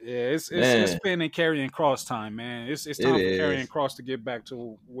 Yeah, it's Finn and Karrion Kross time, man. It's time for Karrion Kross to get back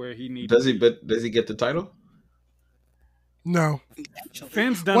to where he needs. Does he get the title? No.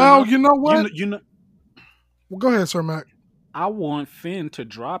 Finn's done. Well, enough. You know what? Well, go ahead, Sir Mac. I want Finn to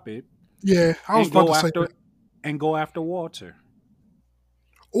drop it. Yeah, I was about to say that. And go after Walter.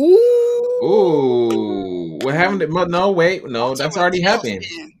 Ooh. What happened? No, wait. No, that's already happened.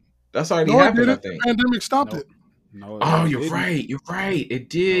 That's already happened, I think. The pandemic stopped it. No, you're right. You're right. It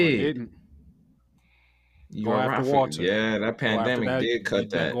did. No, it didn't. You're right. Walter. Yeah, that pandemic did cut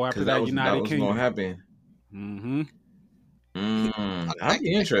that. Go after that United Kingdom. That was going to happen. That'd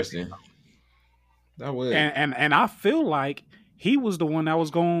be interesting. That would. And I feel like he was the one that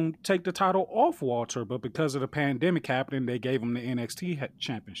was going to take the title off Walter, but because of the pandemic happening, they gave him the NXT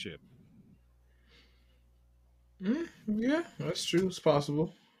championship. Yeah, that's true. It's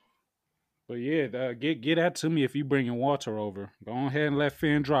possible. But yeah, get that to me if you bringing Walter over. Go ahead and let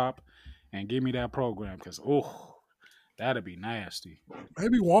Finn drop and give me that program because, that'd be nasty.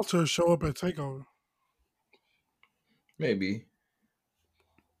 Maybe Walter will show up at TakeOver. Maybe.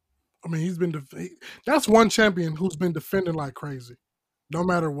 I mean, he's been that's one champion who's been defending like crazy, no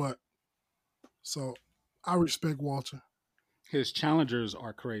matter what. So, I respect Walter. His challengers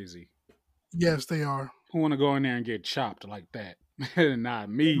are crazy. Yes, they are. Who want to go in there and get chopped like that?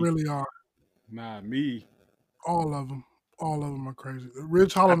 Not me. They really are. Not me. All of them are crazy.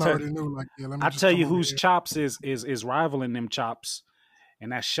 Ridge Holland already knew. Like, yeah, let me. I tell you, whose chops is rivaling them chops,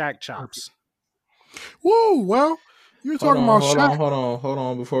 and that's Shaq chops. Whoa! Well. You're talking about Shaq. Hold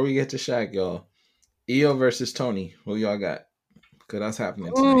on. Before we get to Shaq, y'all. Io versus Tony. Who y'all got? Because that's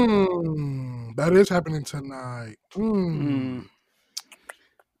happening tonight. That is happening tonight.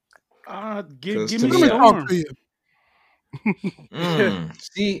 Give me Storm.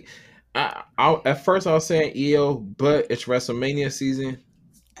 See, at first I was saying Io, but it's WrestleMania season.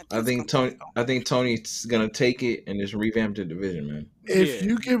 I think Tony's gonna take it and just revamp the division, man. If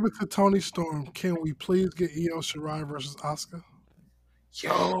you give it to Tony Storm, can we please get Io Shirai versus Asuka?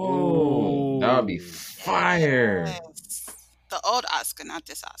 Yo, that would be fire. Yes. The old Asuka, not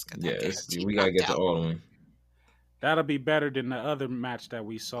this Asuka. Yes, we gotta get the old one. That'll be better than the other match that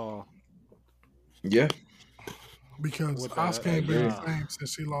we saw. Yeah, because Asuka ain't been the same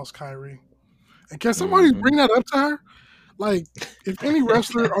since she lost Kyrie. And can somebody bring that up to her? Like, if any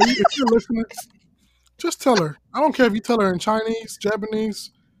wrestler, if you're listening, just tell her. I don't care if you tell her in Chinese,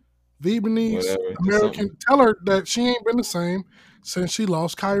 Japanese, Vietnamese, Whatever. American. Tell her that she ain't been the same since she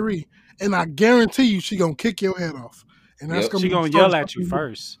lost Kyrie, and I guarantee you, she gonna kick your head off, and that's Yep. gonna She be gonna the start yell of at you something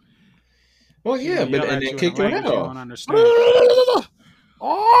first. Well, She yeah, gonna but yell and at then you kick in a your head language you don't off. understand. new.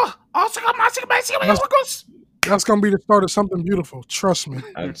 Oh, That's gonna be the start of something beautiful. Trust me.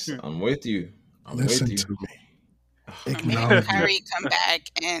 I'm with you. I'm Listen with you. to me. Maybe Acknowledge it. Kyrie come back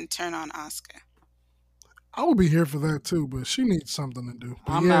and turn on Oscar. I would be here for that too, but she needs something to do.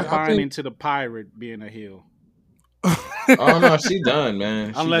 But I'm yeah, not buying into the pirate being a heel. Oh no, she done,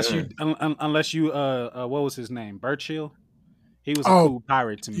 man. She Unless done. you what was his name? Birchill? He was a Oh, cool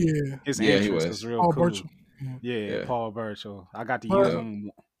pirate to me. yeah. His Yeah, he entrance was. was real Paul cool. Burchill. Yeah. Yeah, Paul Burchill. I got to But use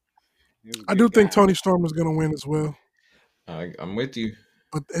him. He was a I good do think guy. Tony Storm is gonna win as well. I'm with you.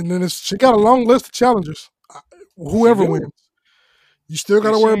 But and then she got a long list of challengers. Whoever She do. wins, you still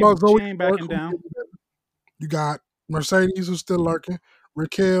got to And worry she about Zoe ain't Stark, backing down. You got Mercedes who's still lurking.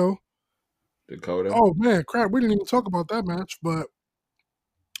 Raquel. Dakota. Oh man, crap! We didn't even talk about that match, but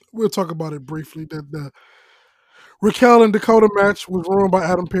we'll talk about it briefly. That the Raquel and Dakota match was ruined by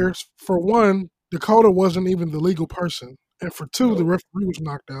Adam Pearce. For one, Dakota wasn't even the legal person, and for two, the Nope. referee was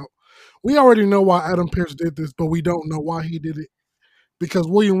knocked out. We already know why Adam Pearce did this, but we don't know why he did it because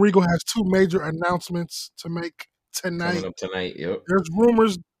William Regal has two major announcements to make tonight. Coming up tonight. Yep. There's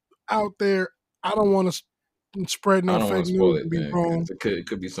rumors out there. I don't want to spread I no don't want fake to spoil news it, and be man. wrong. 'Cause it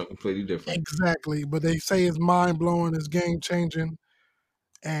could be something completely different. Exactly, but they say it's mind blowing, it's game changing,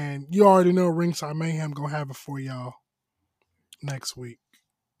 and you already know Ringside Mayhem gonna have it for y'all next week.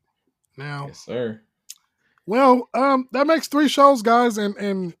 Now, Yes, sir. well, that makes 3 shows, guys,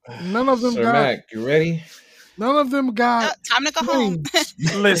 and none of them Sir got Mac, you ready? none of them got Time to go home. names.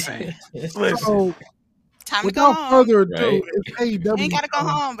 Listen. So Time to go without home. further ado, Right. it's You AEW ain't gotta go time.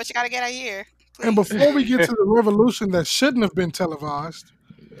 home, but you gotta get out here. And Please. before we get to the revolution that shouldn't have been televised,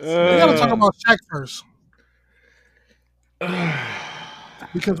 we gotta talk about Shaq first.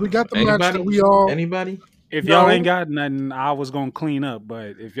 Because we got the match that Anybody? we all Anybody? If y'all No. ain't got nothing, I was gonna clean up.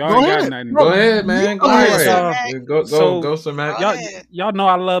 But if y'all Go ain't ahead. got nothing, No, Go ahead, man. Go Go ahead, ahead. Sir Mac. Go, Sir Mac. Go y'all, ahead. y'all know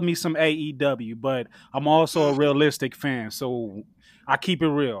I love me some AEW, but I'm also a realistic fan. So I keep it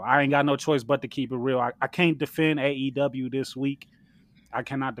real. I ain't got no choice but to keep it real. I can't defend AEW this week. I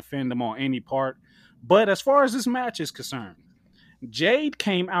cannot defend them on any part. But as far as this match is concerned, Jade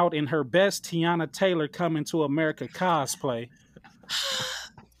came out in her best Tiana Taylor Coming to America cosplay.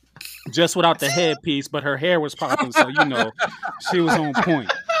 Just without the headpiece, but her hair was popping, so you know she was on point.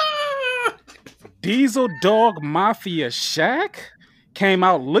 Diesel Dog Mafia Shaq came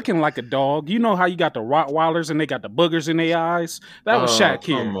out looking like a dog. You know how you got the Rottweilers and they got the boogers in their eyes? That was Shaq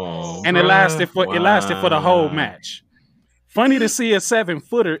here. Come on, And it lasted for the whole Wow. match. Funny to see a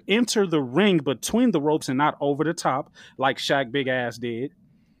 7-footer enter the ring between the ropes and not over the top like Shaq big ass did.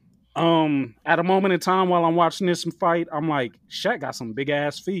 At a moment in time while I'm watching this fight, I'm like, Shaq got some big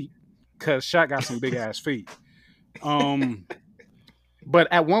ass feet. Cause Shaq got some big ass feet. But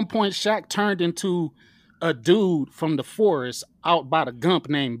at one point, Shaq turned into a dude from the forest out by the Gump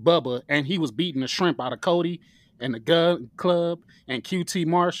named Bubba, and he was beating the shrimp out of Cody and the Gun Club and QT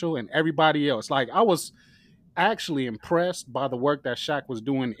Marshall and everybody else. Like, I was actually impressed by the work that Shaq was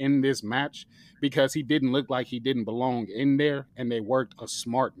doing in this match because he didn't look like he didn't belong in there, and they worked a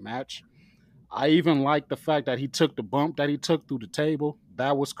smart match. I even like the fact that he took the bump that he took through the table.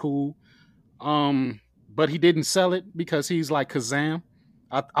 That was cool. But he didn't sell it because he's like Kazam.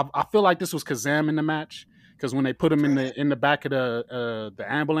 I feel like this was Kazam in the match because when they put him in the back of the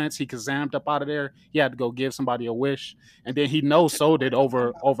ambulance, he Kazammed up out of there. He had to go give somebody a wish, and then he no-sold it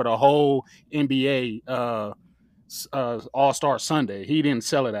over the whole NBA All-Star Sunday. He didn't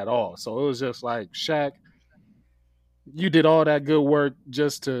sell it at all, so it was just like, Shaq, you did all that good work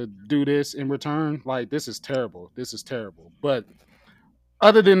just to do this in return. Like, this is terrible. This is terrible. But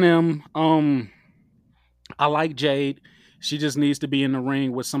other than them, I like Jade. She just needs to be in the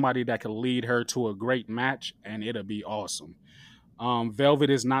ring with somebody that can lead her to a great match, and it'll be awesome. Velvet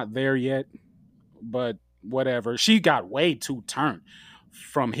is not there yet, but whatever. She got way too turned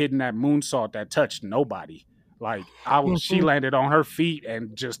from hitting that moonsault that touched nobody. Like, she landed on her feet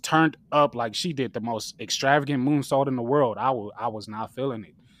and just turned up like she did the most extravagant moonsault in the world. I was not feeling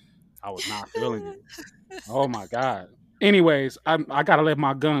it. I was not feeling it. Oh my God. Anyways, I gotta let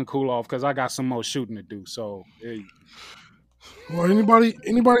my gun cool off because I got some more shooting to do. So, Well, anybody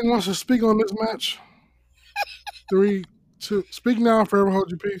wants to speak on this match? 3, 2, speak now, forever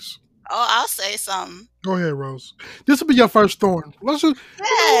hold your peace. Oh, I'll say something. Go ahead, Rose. This will be your first thorn. Let's just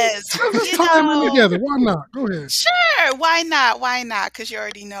Yes. let's talk them in together. Why not? Go ahead. Sure. Sure, why not? Why not? Because you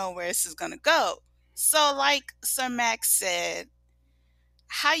already know where this is gonna go. So, like Sir Max said,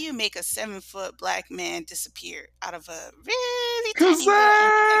 how you make a 7-foot black man disappear out of a really tiny little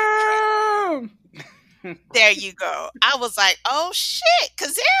independent track? Kazam! There you go. I was like, oh shit,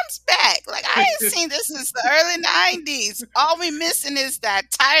 Kazam's back. Like, I ain't seen this since the early 90s. All we missing is that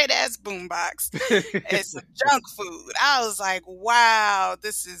tired ass boombox and some junk food. I was like, wow,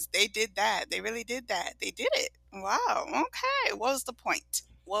 they did that. They really did that. They did it. Wow. Okay. What was the point?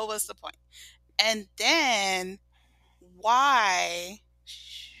 What was the point? And then why?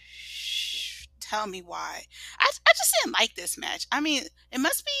 Tell me why. I just didn't like this match. I mean, it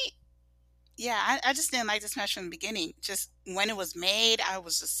must be. Yeah, I just didn't like this match from the beginning. Just when it was made, I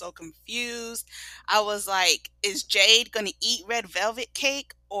was just so confused. I was like, is Jade going to eat Red Velvet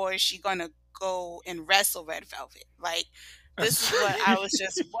Cake, or is she going to go and wrestle Red Velvet? Like, this is what I was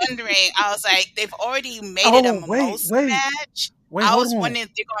just wondering. I was like, they've already made it a mimosa match. I was wondering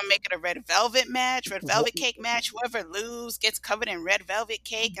if they're going to make it a Red Velvet match, Red Velvet Cake match. Whoever loses gets covered in Red Velvet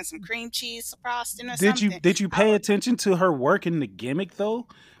Cake and some cream cheese frosting or something. Did you pay attention to her working the gimmick, though?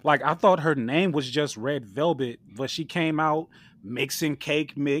 Like, I thought her name was just Red Velvet, but she came out mixing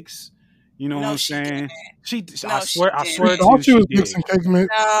cake mix. You know what I'm saying? I swear to you, she was mixing cake mix.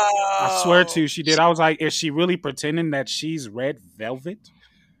 No. I swear to you, she did. I was like, is she really pretending that she's Red Velvet?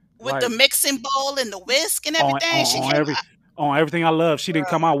 With the mixing bowl and the whisk and everything? On everything I love. She didn't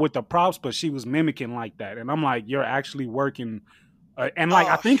come out with the props, but she was mimicking like that. And I'm like, you're actually working. And like,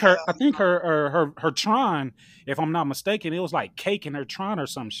 I think her Tron, if I'm not mistaken, it was like cake in her Tron or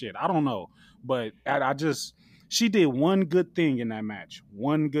some shit. I don't know. But she did one good thing in that match.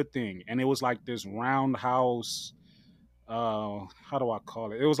 One good thing. And it was like this roundhouse, how do I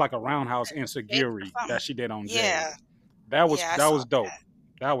call it? It was like a roundhouse enziguri that she did on Jade. Yeah. That was dope.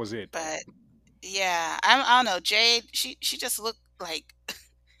 That was it. But yeah, I don't know. Jade, she just looked like,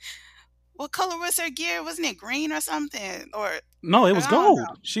 what color was her gear? Wasn't it green or something? Or no, it was gold.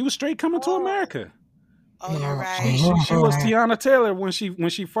 She was straight coming to America. Oh, you're right. She was Tiana Taylor when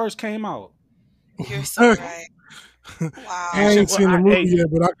she first came out. You're so right. Wow. I ain't seen the movie yet,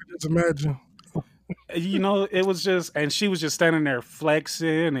 but I could just imagine. You know, it was just, and she was just standing there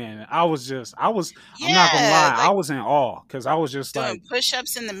flexing, and I'm not gonna lie, I was in awe because I was just doing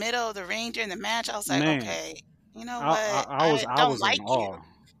push-ups in the middle of the ring during the match. I was like, okay, you know what? I don't like you.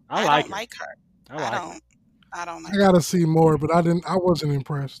 I don't like her. I don't like I gotta see more, but I wasn't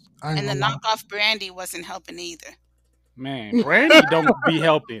impressed. And the knockoff Brandy wasn't helping either. Man, Brandy don't be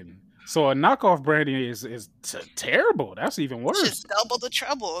helping. So a knockoff Brandy is terrible. That's even worse. Just double the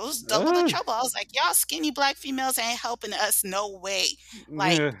trouble. It was double the trouble. I was like, y'all skinny black females ain't helping us no way.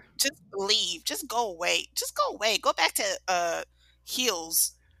 Like, just leave. Just go away. Just go away. Go back to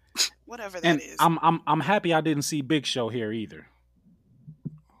heels. Whatever that is. I'm happy I didn't see Big Show here either.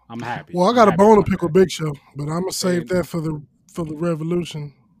 I'm happy. Well, I got a bone to pick with Big Show, but I'm gonna save that for the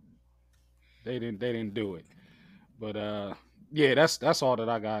Revolution. They didn't do it. But yeah, that's all that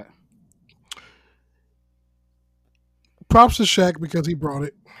I got. Props to Shaq because he brought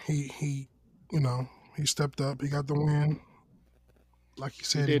it. He stepped up. He got the win. Like he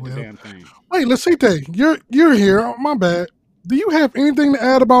said, he did the damn thing. Wait, Lasite, you're here. Oh, my bad. Do you have anything to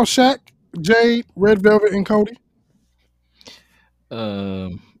add about Shaq, Jade, Red Velvet, and Cody?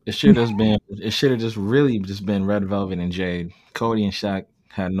 It should have just really been Red Velvet and Jade. Cody and Shaq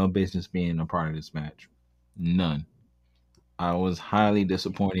had no business being a part of this match. None. I was highly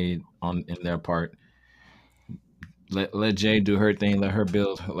disappointed in their part. Let Jade do her thing. Let her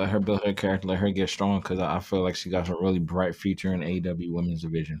build her character. Let her get strong because I feel like she got a really bright future in AEW Women's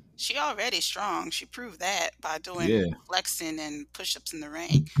Division. She already strong. She proved that by doing flexing and push-ups in the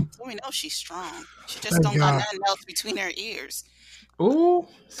ring. So we know she's strong. She just don't got nothing else between her ears. Ooh,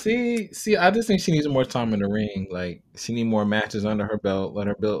 see, I just think she needs more time in the ring. Like, she need more matches under her belt. Let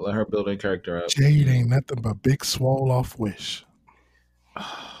her build her character up. Jade ain't nothing but big swole off Wish.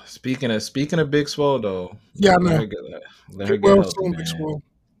 Speaking of Big Swole though, yeah, let her get healthy, man. Big Swole.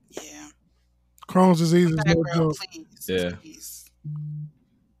 Yeah, Crohn's disease is no joke. Please.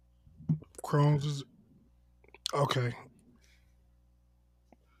 Crohn's is okay.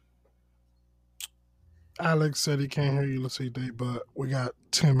 Alex said he can't hear you, Lasite, but we got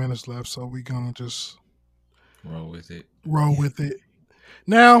 10 minutes left, so we're gonna just roll with it.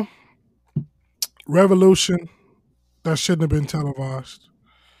 Now, Revolution, that shouldn't have been televised.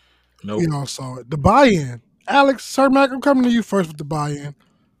 Nope. We all saw it. The buy-in. Alex, Sir Mac, I'm coming to you first with the buy-in.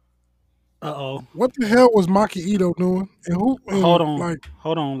 Uh-oh. What the hell was Maki Ito doing? And who? Hold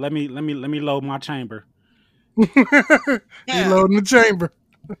on. Let me load my chamber. He loading the chamber.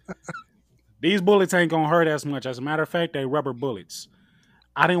 These bullets ain't gonna hurt as much. As a matter of fact, they rubber bullets.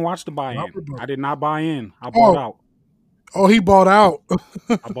 I didn't watch the buy-in. Rubber bullet. I did not buy in. I bought Oh, out. oh, he bought out.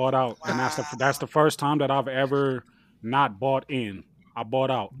 I bought out, and that's the Wow. first time that I've ever not bought in. I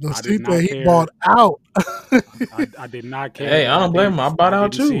bought out. The I did seat that not he care. bought out. I did not care. Hey, I don't blame him. I bought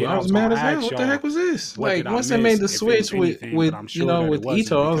out didn't see too. it. I was gonna mad as hell. ask What the y'all, heck was this? what Like did I once they made the miss, if it switch was with anything, but I'm you sure know that it with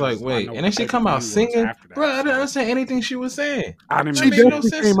wasn't Ito, I was like, because I wait, know and what then the she come out pay-per-view was singing, after bro. I that. didn't So understand anything she was saying. I didn't That She miss made no shit.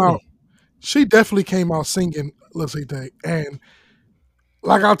 definitely sense came to out. me. She definitely came out singing Lasite. And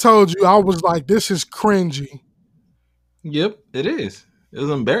like I told you, I was like, this is cringy. Yep, it is. It was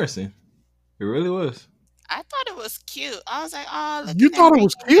embarrassing. It really was. I thought it was cute. I was like, oh, look You at them thought it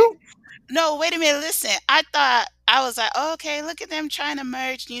was cute? No, wait a minute. Listen, I was like, oh, okay, look at them trying to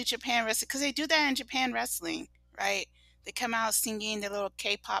merge New Japan Wrestling because they do that in Japan Wrestling, right? They come out singing the little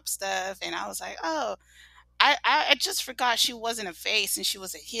K-pop stuff, and I was like, oh, I just forgot she wasn't a face and she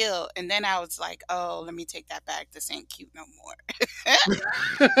was a heel, and then I was like, oh, let me take that back. This ain't cute no more.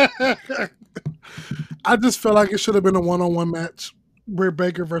 I just felt like it should have been a one-on-one match. Britt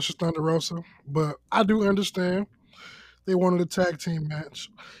Baker versus Thunder Rosa. But I do understand they wanted a tag team match.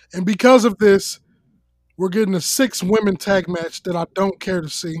 And because of this, we're getting a 6-women tag match that I don't care to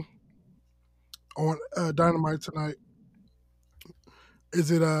see on Dynamite tonight.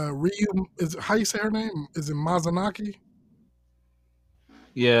 Is it Ryu? Is it, how you say her name? Is it Mazanaki?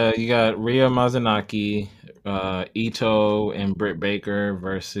 Yeah, you got Rhea Mazanaki, Ito, and Britt Baker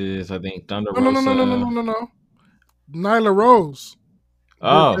versus I think Thunder No, no, no, no, no, no, no, Rosa. no, no. Nyla Rose,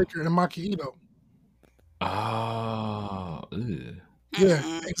 Britt Oh, Baker, and Maki Ito. oh, ew. Yeah,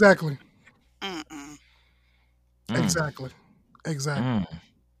 Mm-mm, exactly, mm-mm. Mm, exactly, exactly, mm.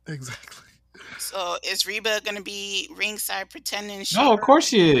 exactly. So is Reba gonna be ringside pretending she? No, of course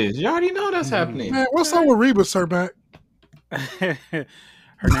she is. You already know that's Mhm. happening. Man, what's up with Reba, Sir Matt?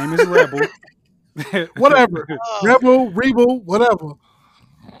 Her name is Rebel. Whatever. Oh, Rebel, Rebel, whatever.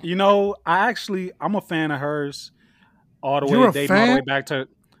 You know, I'm a fan of hers. All the way You're a dating all the way fan? back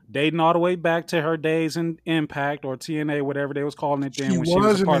to her days in Impact or TNA, whatever they was calling it then. She When she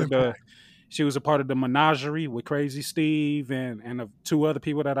was was a an part of the Impact. she was a part of the Menagerie with Crazy Steve and two other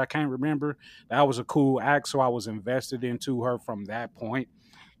people that I can't remember. That was a cool act, so I was invested into her from that point.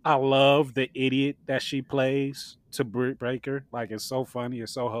 I love the idiot that she plays to Britt Baker. Like it's so funny,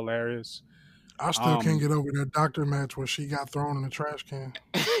 it's so hilarious. I still can't Um, get over that doctor match where she got thrown in the trash can.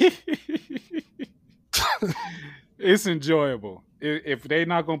 it's enjoyable. If they're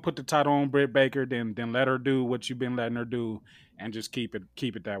not gonna put the title on Britt Baker, then let her do what you've been letting her do, and just keep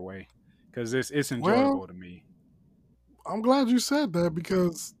it that way, because it's enjoyable Well, to me. I'm glad you said that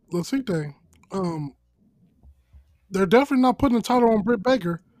because Lasite, um, they're definitely not putting the title on Britt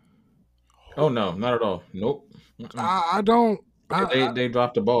Baker. Oh no, not at all. Nope. Mm-mm. I don't. They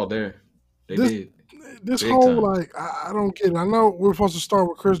dropped the ball there. They This did this big whole time. like I don't get it. I know we're supposed to start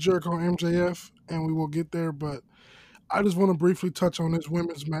with Chris Jericho and MJF, and we will get there, but I just want to briefly touch on this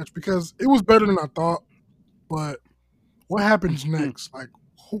women's match because it was better than I thought. But what happens next? Like,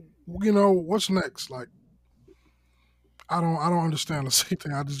 who, what's next? Like, I don't understand the same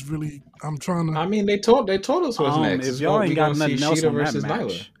thing. I'm trying to. I mean, they told us what's next. If It's y'all going ain't we got gonna see nothing else Sheeta on that versus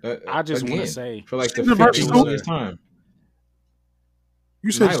Nyla match, I just want to again say for like the Sheeta versus who? 51st time.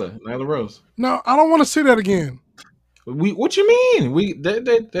 You said Nyla Rose. no. I don't want to see that again. What you mean?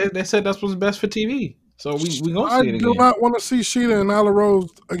 They said that's what's best for TV. So we gonna I see it do again. not want to see Sheeta and Nyla Rose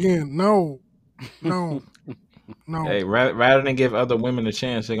again. No, no, no. Hey, rather than give other women a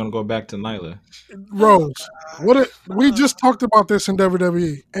chance, they're gonna go back to Nyla. Rose. God. We just talked about this in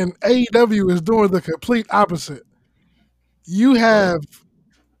WWE, and AEW is doing the complete opposite. You have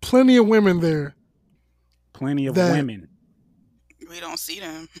plenty of women there plenty of that women. We don't see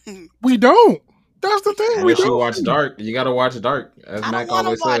them. we don't. That's the thing. We Unless you don't. watch Dark, you gotta watch Dark. As I don't Mac want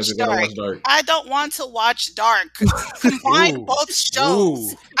to always says, watch you gotta Dark. watch Dark. I don't want to watch Dark. Combine Ooh, both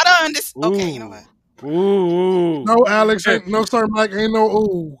shows. ooh, I don't understand. Okay, you know ooh, what? ooh. No, Alex, ain't no Sir Mike, ain't no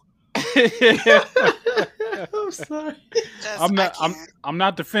ooh. I'm sorry. I'm I not. can't. I'm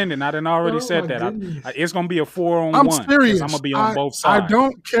not defending. I didn't already Oh said my that. goodness. It's gonna be a 4-on-1 I'm because serious. I'm gonna be on both I sides.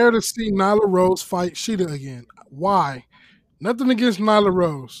 don't care to see Nyla Rose fight Sheeta again. Why? Nothing against Nyla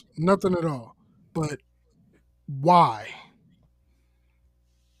Rose. Nothing at all. But why?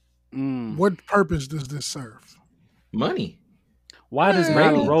 Mm. What purpose does this serve? Money. Why does Man.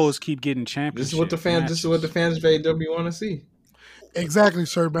 Nyla Ratings. Rose keep getting championship? This is what the fans of AEW want to see. Exactly,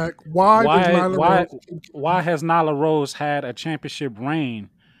 Sir Mac. Why does Nyla Rose keep Why has Nyla Rose had a championship reign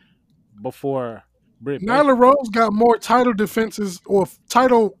before Britt Baker? Nyla Rose got more title defenses or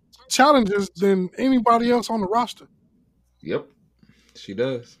title challenges than anybody else on the roster. Yep, she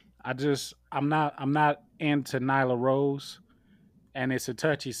does. I'm not into Nyla Rose, and it's a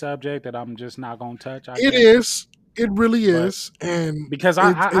touchy subject that I'm just not gonna touch. I It guess, is. It really but is, and because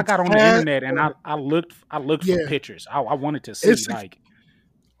I it's got on the sad. internet and I looked for Yeah, pictures. I wanted to see it's. like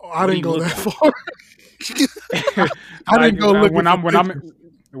I what didn't he go looked that like. far. I Like didn't go looking for when pictures.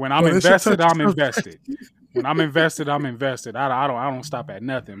 I'm But it's a invested, touchy I'm subject. invested. When I'm invested, I'm invested. I don't stop at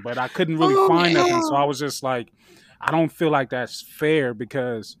nothing. But I couldn't really Oh find nothing, so I God. was just like, I don't feel like that's fair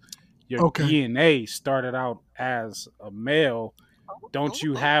because your Okay. DNA started out as a male. Don't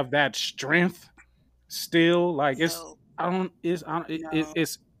you Oh, have that strength still? Like no, I don't it's I, no,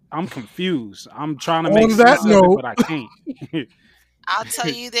 it's I'm confused. I'm trying to make On that sense of no. it, note, but I can't. I'll tell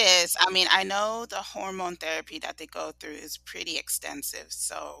you this. I mean, I know the hormone therapy that they go through is pretty extensive,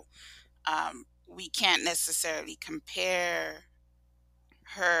 so we can't necessarily compare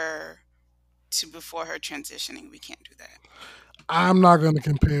her to before her transitioning. We can't do that. I'm not going to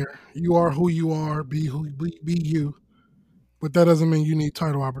compare. You are who you are. Be you. But that doesn't mean you need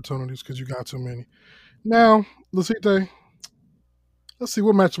title opportunities because you got too many. Now, Lucite, let's see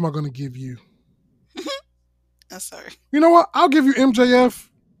what match am I going to give you. I'm sorry. You know what? I'll give you MJF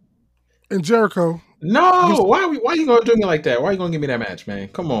and Jericho. No, why you gonna do me like that? Why you gonna give me that match, man?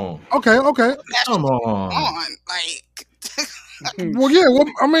 Come on. Okay. What match Come do you on. want? Like, Well, yeah.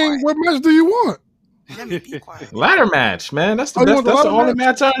 What match do you want? let me be quiet. Ladder match, man. That's the Oh, you best. want the That's the ladder only match?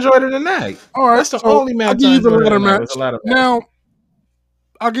 match I enjoyed of the night. All right. That's the So only I'll match give I you the enjoyed of ladder the night. Was match. the ladder match. Now,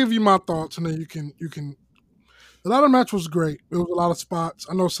 I'll give you my thoughts, and then you can. The ladder match was great. It was a lot of spots.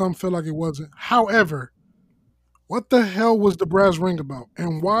 I know some feel like it wasn't. However, what the hell was the brass ring about,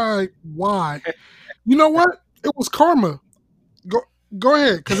 and why? Why? You know what? It was karma. Go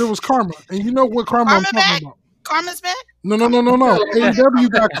ahead, because it was karma, and you know what karma I'm Karma talking back? about. Karma's back? No. Karma? AEW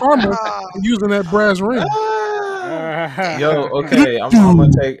got karma Oh, for using that brass ring. Ah. Yo, damn. okay. I'm gonna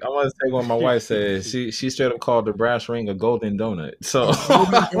take what my wife said. She straight up called the brass ring a golden donut. So A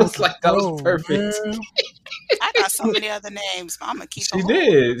golden I was donut. like, that was Oh perfect. man. I got so many other names, but I'm gonna keep She them all.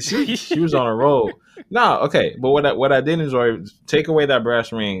 did. She was on a roll. No, okay. But what I did enjoy, take away that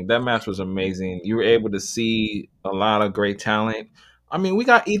brass ring. That match was amazing. You were able to see a lot of great talent. I mean, we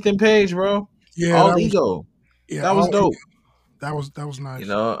got Ethan Page, bro. Yeah, All ego. That was dope. that was You nice.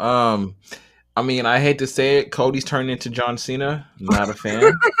 know, I mean, I hate to say it, Cody's turned into John Cena. Not a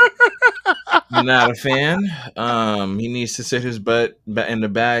fan. Not a fan. He needs to sit his butt in the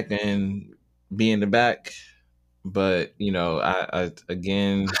back and be in the back. But you know, I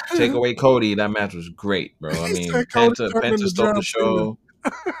again take away Cody. That match was great, bro. I He mean, said Cody turned Penta into stole the John Cena. show.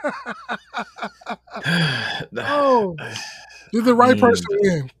 Oh, did the I right mean, person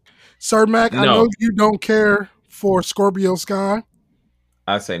win? Sir Mac, I know no, you don't care for Scorpio Sky,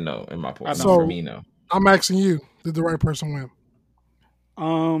 I say no in my point. I No, don't. for so me, no. I'm asking you: did the right person win?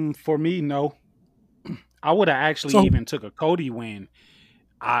 For me, no. I would have actually So even took a Cody win.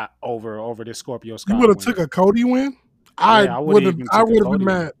 Over this Scorpio you Sky would have win. took a Cody win? Yeah, I would have even I took a would have been Cody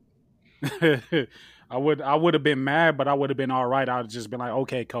mad. win. I would have been mad, but I would have been all right. I'd just been like,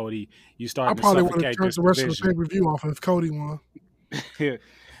 okay, Cody, you I starting to probably would have suffocate turned this the rest of the division. pay-per-view off if Cody won.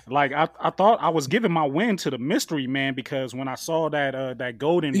 Like I thought I was giving my win to the mystery man because when I saw that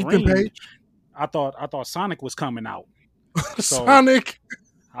golden Ethan ring, Page, I thought Sonic was coming out. So Sonic.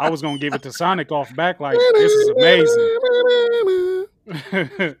 I was gonna give it to Sonic off back like this is amazing.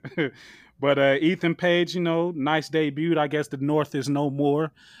 But Ethan Page, you know, nice debut. I guess the North is no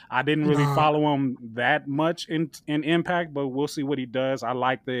more. I didn't really Nah, follow him that much in Impact, but we'll see what he does. I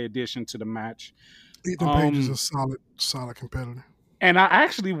like the addition to the match. Ethan Page is a Um, solid competitor. and I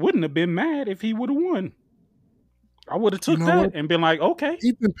actually wouldn't have been mad if he would have won. I would have You took know that what? and been like, okay.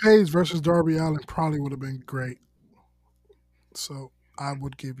 Ethan Page versus Darby Allin probably would have been great. So I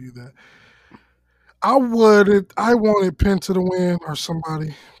would give you that. I wanted Penta to win or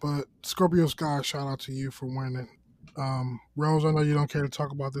somebody, but Scorpio Sky, shout out to you for winning. Rose, I know you don't care to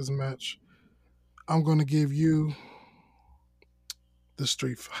talk about this match. I'm gonna give you the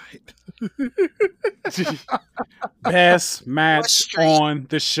street fight. Best What match street? on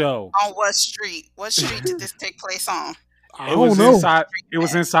the show. On what street? What street did this take place on? I It don't was know. inside. It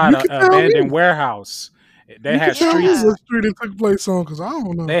was inside You a can tell abandoned me. warehouse. They You had can tell me streets. what street it took place on because I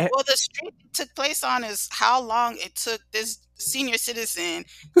don't know. They Well, the street it took place on is how long it took this senior citizen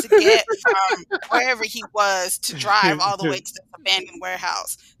to get from wherever he was to drive all the way to this abandoned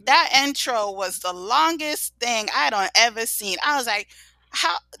warehouse. That intro was the longest thing I don't ever seen. I was like,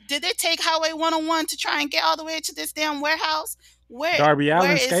 how did they take Highway 101 to try and get all the way to this damn warehouse? Darby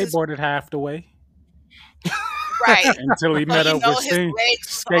Where Allin is this? skateboarded half the way Right. until he So met you up know with his Sting.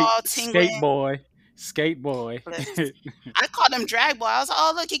 legs was all tingling. Skate boy. Listen, I called him drag boy. I was like,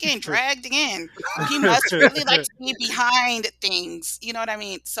 oh look, he getting dragged again. He must really like to be behind things. You know what I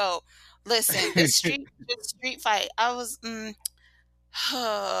mean? So listen, the street fight. I was,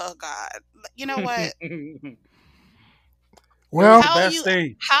 oh God. You know what? It was Well, the How best you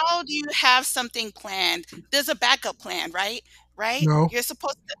thing. how do you have something planned? There's a backup plan, right? Right? no. You're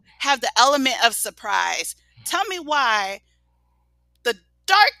supposed to have the element of surprise. Tell me why the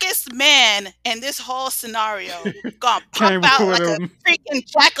darkest man in this whole scenario gonna pop Came out with like a him. freaking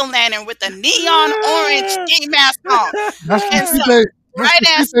jack-o'-lantern with a neon orange ski mask on That's and some That's bright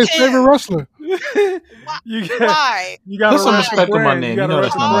ass Felipe's favorite pins. wrestler. Why? you got Why? you got to Put some rep the respect on my brand. You name. got You to know rep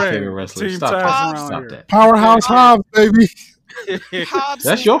that's the not my brand. favorite wrestler. Team Stop Taz that. Hobbs, around Stop here. that. Powerhouse Hobbs, baby. Hobbs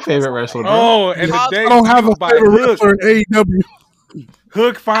That's needs your to favorite go wrestler, somewhere. bro. Oh, and the Hobbs, I don't have a debut by favorite Hook. wrestler in AEW.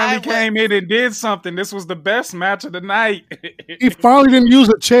 Hook I finally would. came in and did something. This was the best match of the night. He finally didn't use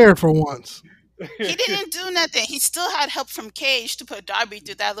a chair for once. He didn't do nothing. He still had help from Cage to put Darby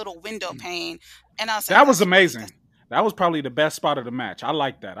through that little window pane, and I was like, That was "That's great. amazing. That was probably the best spot of the match. I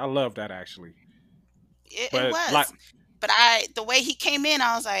like that. I love that actually. It But like, was." But the way he came in,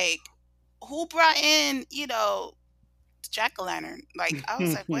 I was like, "Who brought in, jack o' lantern?" Like, I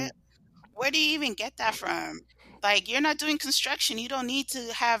was like, Where do you even get that from? Like, you're not doing construction. You don't need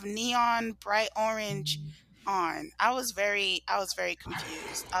to have neon bright orange on. I was very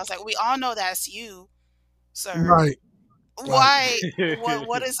confused. I was like, we all know that's you, sir. Right. Why?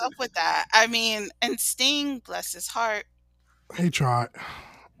 What is up with that? I mean, and Sting, bless his heart, He tried.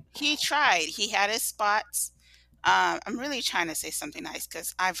 he tried. He had his spots. I'm really trying to say something nice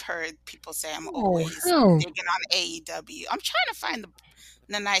because I've heard people say I'm Oh, always hell. digging on AEW. I'm trying to find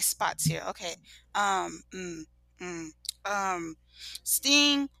the nice spots here. Okay. Um. Mm,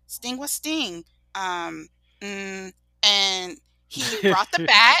 Sting was Sting. Um. And he brought the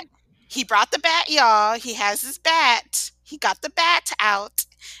bat. He brought the bat, y'all. He has his bat. He got the bat out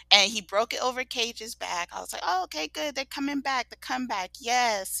and he broke it over Cage's back. I was like, oh, okay, good. They're coming back. The comeback.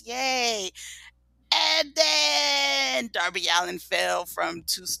 Yes. Yay. And then Darby Allin fell from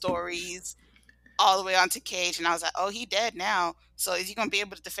 2 stories all the way onto Cage. And I was like, oh, he dead now. So is he going to be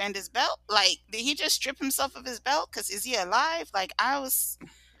able to defend his belt? Like, did he just strip himself of his belt? Because is he alive? Like, I don't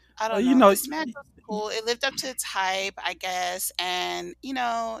know. This match was cool. It lived up to its hype, I guess. And,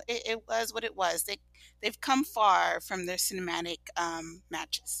 it was what it was. They've come far from their cinematic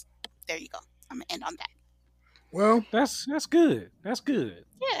matches. There you go. I'm going to end on that. Well, that's good. That's good.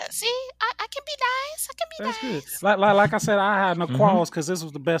 Yeah, see, I can be nice. I can be That's nice. good. Like I said, I had no quarrels because this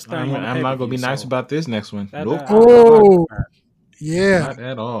was the best thing. I'm on the not going to be pay-per-view, nice so about this next one. Nope. Oh, yeah. Not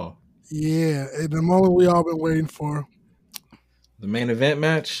at all. Yeah. And the moment we all been waiting for. The main event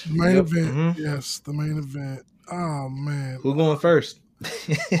match? The main Yep. event. Mhm. Yes, the main event. Oh, man. Who going first?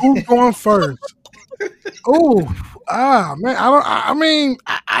 Who's going first? Oh, man. I mean,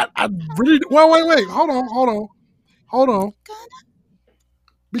 I really. Well, wait. Hold on.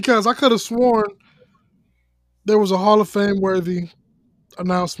 Because I could have sworn there was a Hall of Fame worthy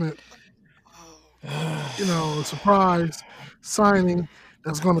announcement. A surprise signing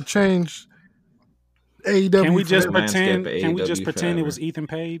that's going to change AEW. Can we just forever. pretend? Landscape of Can we just AEW pretend it was forever. Ethan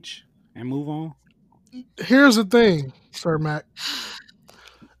Page and move on? Here's the thing, Sir Mac.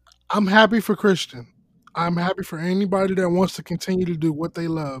 I'm happy for Christian. I'm happy for anybody that wants to continue to do what they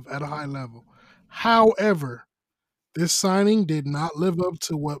love at a high level. However, this signing did not live up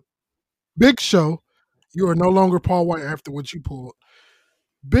to what Big Show. You are no longer Paul White after what you pulled.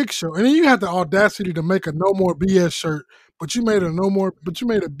 Big Show, and then you had the audacity to make a No More BS shirt, but you made a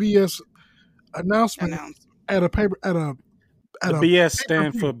BS announcement at a paper at a The BS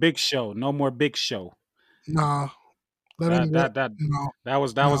stand for Big Show. No more Big Show. Nah, that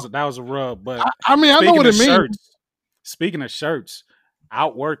was a rub. But I mean, I know what it means. Speaking of shirts,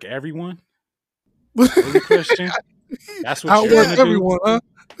 outwork everyone. Really, Christian? That's what you're gonna everyone, do? huh?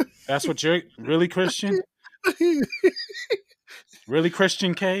 That's what you're really, Christian? Really,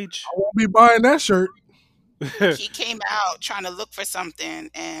 Christian Cage? I won't be buying that shirt. He came out trying to look for something,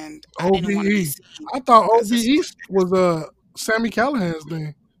 and I didn't want to be OBE. seen. I thought OBE was Sammy Callahan's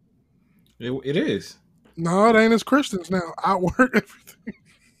thing. It is. No, it ain't. It's Christians now. Outwork everything.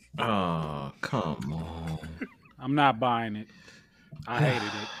 Oh, come on. I'm not buying it. I hated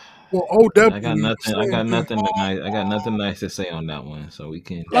it. Well, OW. I got nothing nice to say on that one. So we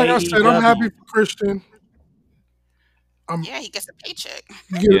can. Like I said, I'm happy for Christian. Yeah, he gets a paycheck.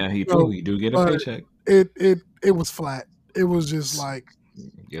 He do get a paycheck. It was flat. It was just like,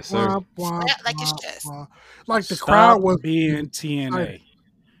 yes, sir. Like his chest. Like the crowd was being TNA.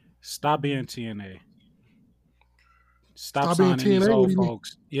 Stop being TNA. Stop Stop being signing these TNA. What do old you mean?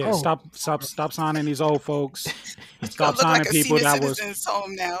 folks. Yeah, Oh, stop signing these old folks. It's Stop gonna look like signing a people senior that was citizens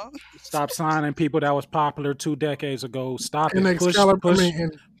home now. stop signing people that was popular 2 decades ago. Stop and it. Excalibur. I mean,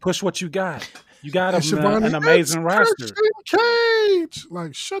 and Push what you got. You got and Shivani. an It's amazing roster. Christian Cage.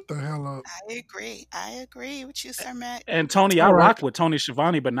 Like, shut the hell up. I agree with you, Sir Matt. And Tony, I All right. rock with Tony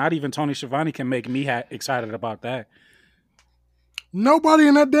Schiavone, but not even Tony Schiavone can make me excited about that. Nobody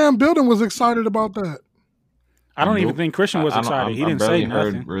in that damn building was excited about that. I don't even Nope. think Christian was excited. He didn't say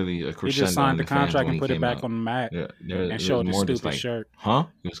heard nothing. really a He crescendo just signed in the fans contract when and he put it came back out. on the mat Yeah, and it showed was his more just stupid like, shirt. huh?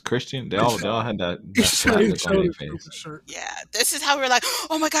 It was Christian. They all had that He sad showed look on their his face. stupid shirt. Yeah, this is how we're like,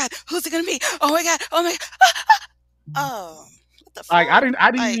 oh my god, who's it gonna be? Oh my god, oh my god. Oh, what the fuck? Like I didn't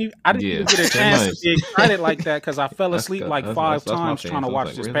Yeah, even get a pretty chance much. to be excited like that because I fell That's asleep good. like That's 5 my times thing. trying to So I was watch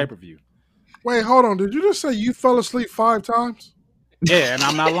like, this really? pay-per-view. Wait, hold on. Did you just say you fell asleep 5 times? Yeah, and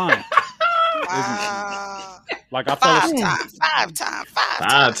I'm not lying. Wow. Like I fell asleep. Five times.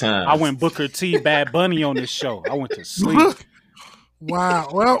 Times. I went Booker T, Bad Bunny on this show. I went to sleep. Wow.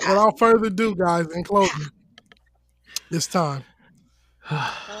 Well, without further ado, guys, in closing, it's time.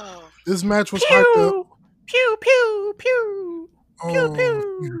 Oh. This match was hyped up. Pew pew pew. Oh.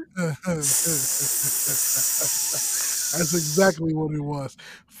 That's exactly what it was.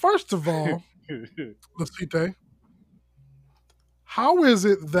 First of all, Lucite, how is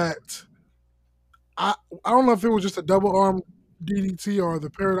it that I don't know if it was just a double arm DDT or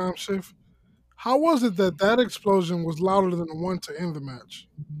the paradigm shift? How was it that explosion was louder than the one to end the match?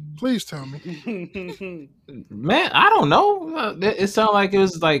 Please tell me. Man, I don't know. It sounded like it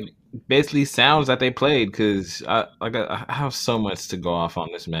was like basically sounds that they played because I have so much to go off on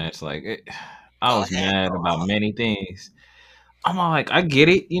this match. Like I was mad about many things. I'm all like, I get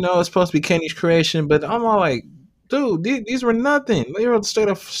it, it's supposed to be Kenny's creation, but I'm all like, dude, these were nothing. They were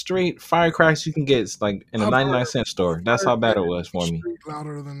straight firecrackers you can get like in a 99-cent store. That's how bad it was for me.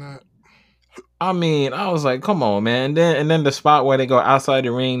 Louder than that. I mean, I was like, come on, man. And then the spot where they go outside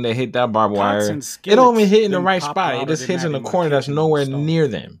the ring, they hit that barbed wire. It don't even hit in the right spot. It just hits in the corner that's nowhere near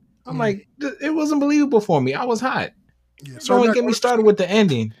them. I'm like, it wasn't believable for me. I was hot. Yeah, so don't get me started with the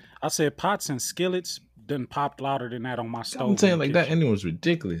ending. I said pots and skillets done popped louder than that on my stove. I'm saying like that ending was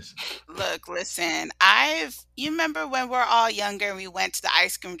ridiculous. Look, listen, you remember when we're all younger and we went to the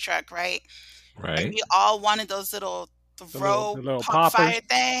ice cream truck, right? Right. And we all wanted those little little fire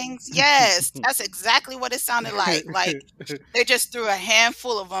things. Yes, that's exactly what it sounded like. Like they just threw a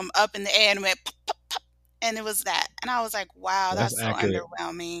handful of them up in the air and went pop, pop, pop, and it was that. And I was like, wow, that's so accurate.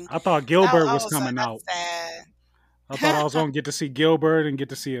 Underwhelming. I thought Gilbert was coming like, out. Sad. I thought I was going to get to see Gilbert and get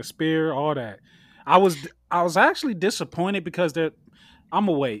to see a spear, all that. I was actually disappointed because I'm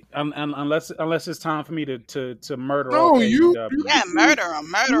gonna wait unless it's time for me to murder. No, you murder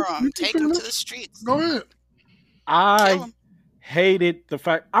them, take them to the streets. Go ahead. I hated the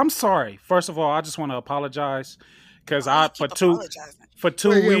fact. I'm sorry. First of all, I just want to apologize because for 2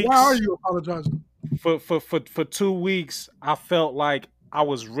 weeks. Why are you apologizing? For 2 weeks, I felt like I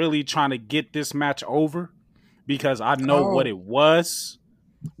was really trying to get this match over because I know what it was.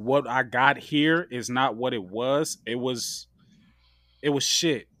 What I got here is not what it was. It was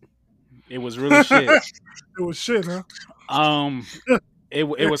shit. It was really shit. It was shit, huh? It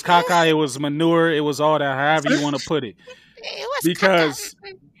was caca. It was manure. It was all that. However you want to put it. Because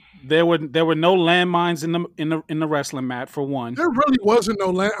there were no landmines in the wrestling mat for one. There really wasn't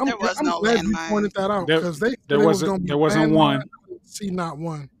no land. I'm glad you landmine. pointed that out because there wasn't one. See, not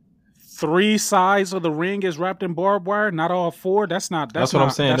one. 3 sides of the ring is wrapped in barbed wire. Not all 4. That's what I'm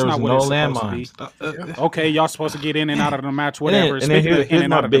saying. There was no landmines. Okay, y'all supposed to get in and out of the match, whatever. And here's in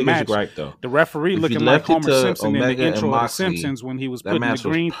and out of the match. Gripe, though. The referee looking like Homer Simpson in the intro of The Simpsons when he was putting the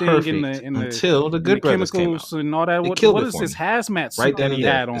green thing in the until the Good Brothers chemicals and all that. What is this hazmat suit that he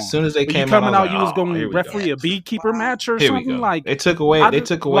had on? As soon as they came out, you was going to referee a beekeeper match or something like. They took away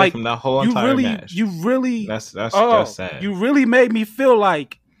from the whole entire match. That's sad. You really made me feel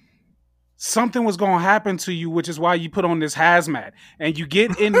like something was going to happen to you, which is why you put on this hazmat. And you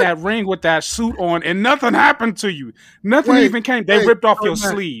get in that ring with that suit on, and nothing happened to you. Nothing even came. They ripped off your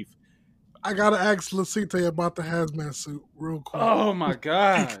sleeve. I got to ask Lucite about the hazmat suit real quick. Oh, my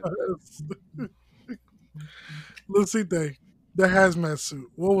God. Lucite, the hazmat suit.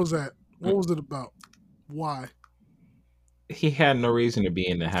 What was that? What was it about? Why? He had no reason to be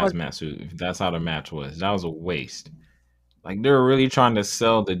in the hazmat suit if that's how the match was. That was a waste. Like, they were really trying to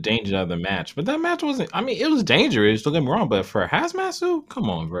sell the danger of the match. But that match wasn't... I mean, it was dangerous, don't get me wrong, but for a hazmat suit? Come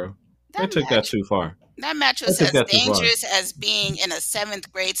on, bro. They took that too far. That match was as dangerous as being in a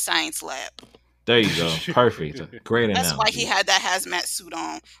 7th grade science lab. There you go. Perfect. Great That's why he analogy. had that hazmat suit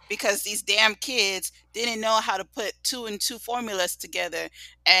on, because these damn kids didn't know how to put 2 and 2 formulas together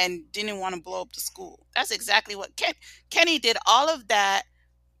and didn't want to blow up the school. That's exactly what Kenny did. All of that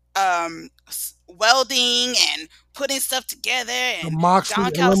welding and putting stuff together, The and Moxley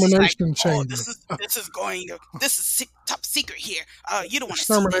John Callis is like, elimination "Oh, chamber. this is top secret here. You don't want to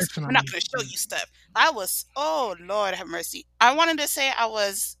see this. Extermination. We're not going to show you stuff." Oh Lord have mercy. I wanted to say I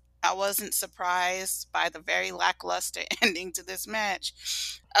wasn't surprised by the very lackluster ending to this match.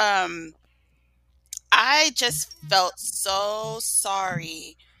 I just felt so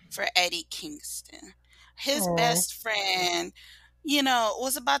sorry for Eddie Kingston. His Aw. best friend,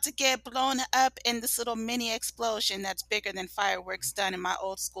 was about to get blown up in this little mini explosion that's bigger than fireworks done in my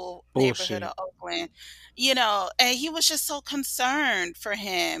old school neighborhood Bullshit. of Oakland. And he was just so concerned for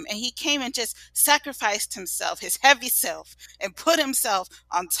him. And he came and just sacrificed himself, his heavy self, and put himself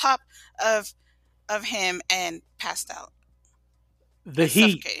on top of him and passed out The and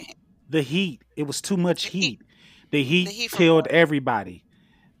heat. suffocated him. The heat. It was too much The heat. heat. The heat The heat from killed what? everybody.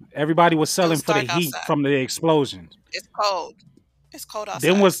 Everybody was It selling was for the dark heat outside. from the explosion. It's cold. It's cold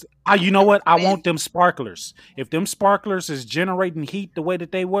outside. Then you know what? I Wind. want them sparklers. If them sparklers is generating heat the way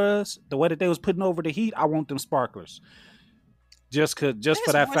that they was putting over the heat, I want them sparklers. Just for There's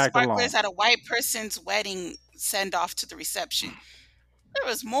that more fact alone. sparklers at a white person's wedding send off to the reception. There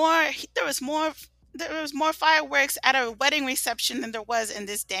was more fireworks at a wedding reception than there was in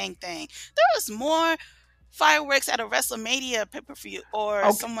this dang thing. There was more fireworks at a WrestleMania pay-per-view or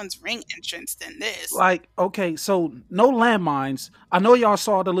Okay. someone's ring entrance than this. Like, okay, so no landmines. I know y'all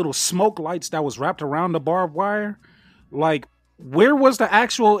saw the little smoke lights that was wrapped around the barbed wire. Like, where was the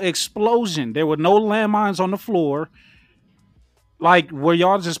actual explosion? There were no landmines on the floor. Like, were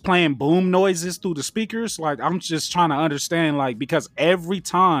y'all just playing boom noises through the speakers? Like, I'm just trying to understand, like, because every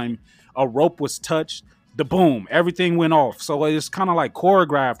time a rope was touched, the boom, everything went off. So it's kind of like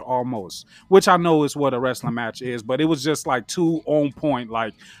choreographed almost, which I know is what a wrestling match is, but it was just like too on point.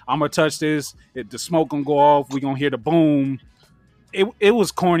 Like, I'm gonna touch this, the smoke gonna go off, we gonna hear the boom. It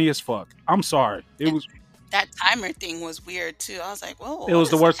was corny as fuck. I'm sorry. That timer thing was weird too. I was like, whoa. It was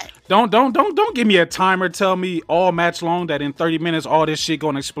the worst. Don't give me a timer. Tell me all match long that in 30 minutes all this shit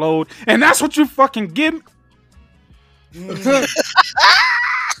gonna explode, and that's what you fucking give me.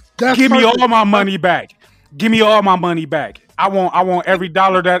 That's Give me perfect. all my money back. Give me all my money back. I want every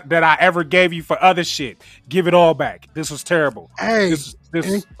dollar that I ever gave you for other shit. Give it all back. This was terrible. Hey,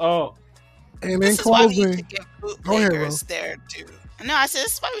 This oh and in This is why we need to closing, give Go ahead, bootleggers their due. No, I said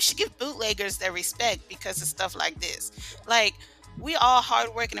this is why we should give bootleggers their respect because of stuff like this. Like, we all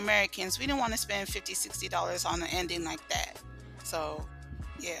hardworking Americans. We didn't want to spend $50, $60 on an ending like that. So,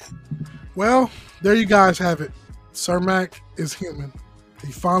 yeah. well, there you guys have it. Sir Mac is human.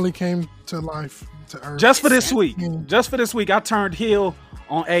 He finally came to life, to Earth. just for this week. Mm. Just for this week, I turned heel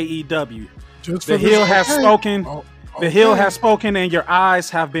on AEW. Just The for this- heel has Hey. spoken. Oh, The heel okay. has spoken, and your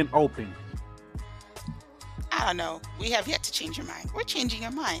eyes have been opened. I don't know. We have yet to change your mind. We're changing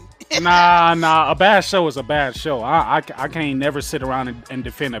your mind. Nah. A bad show is a bad show. I can't never sit around and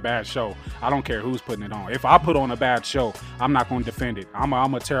defend a bad show. I don't care who's putting it on. If I put on a bad show, I'm not going to defend it. I'm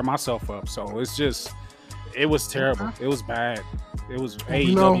gonna tear myself up. So it was terrible. It was bad. It was You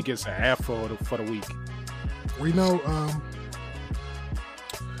AEW know- gets an F for the week. We know.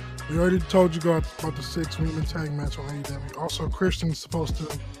 We already told you guys about the 6-women tag match on AEW. Also, Christian's supposed to.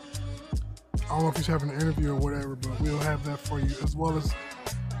 I don't know if he's having an interview or whatever, but we'll have that for you, as well as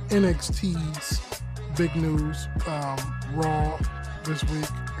NXT's big news, Raw this week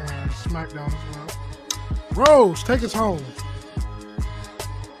and SmackDown as well. Rose, take us home.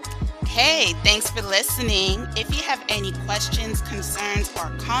 Hey, thanks for listening. If you have any questions, concerns,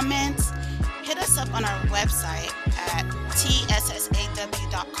 or comments, hit us up on our website at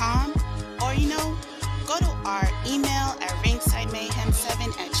tssaw.com or, go to our email at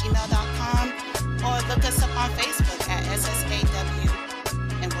ringsidemayhem7@gmail.com or look us up on Facebook at SSA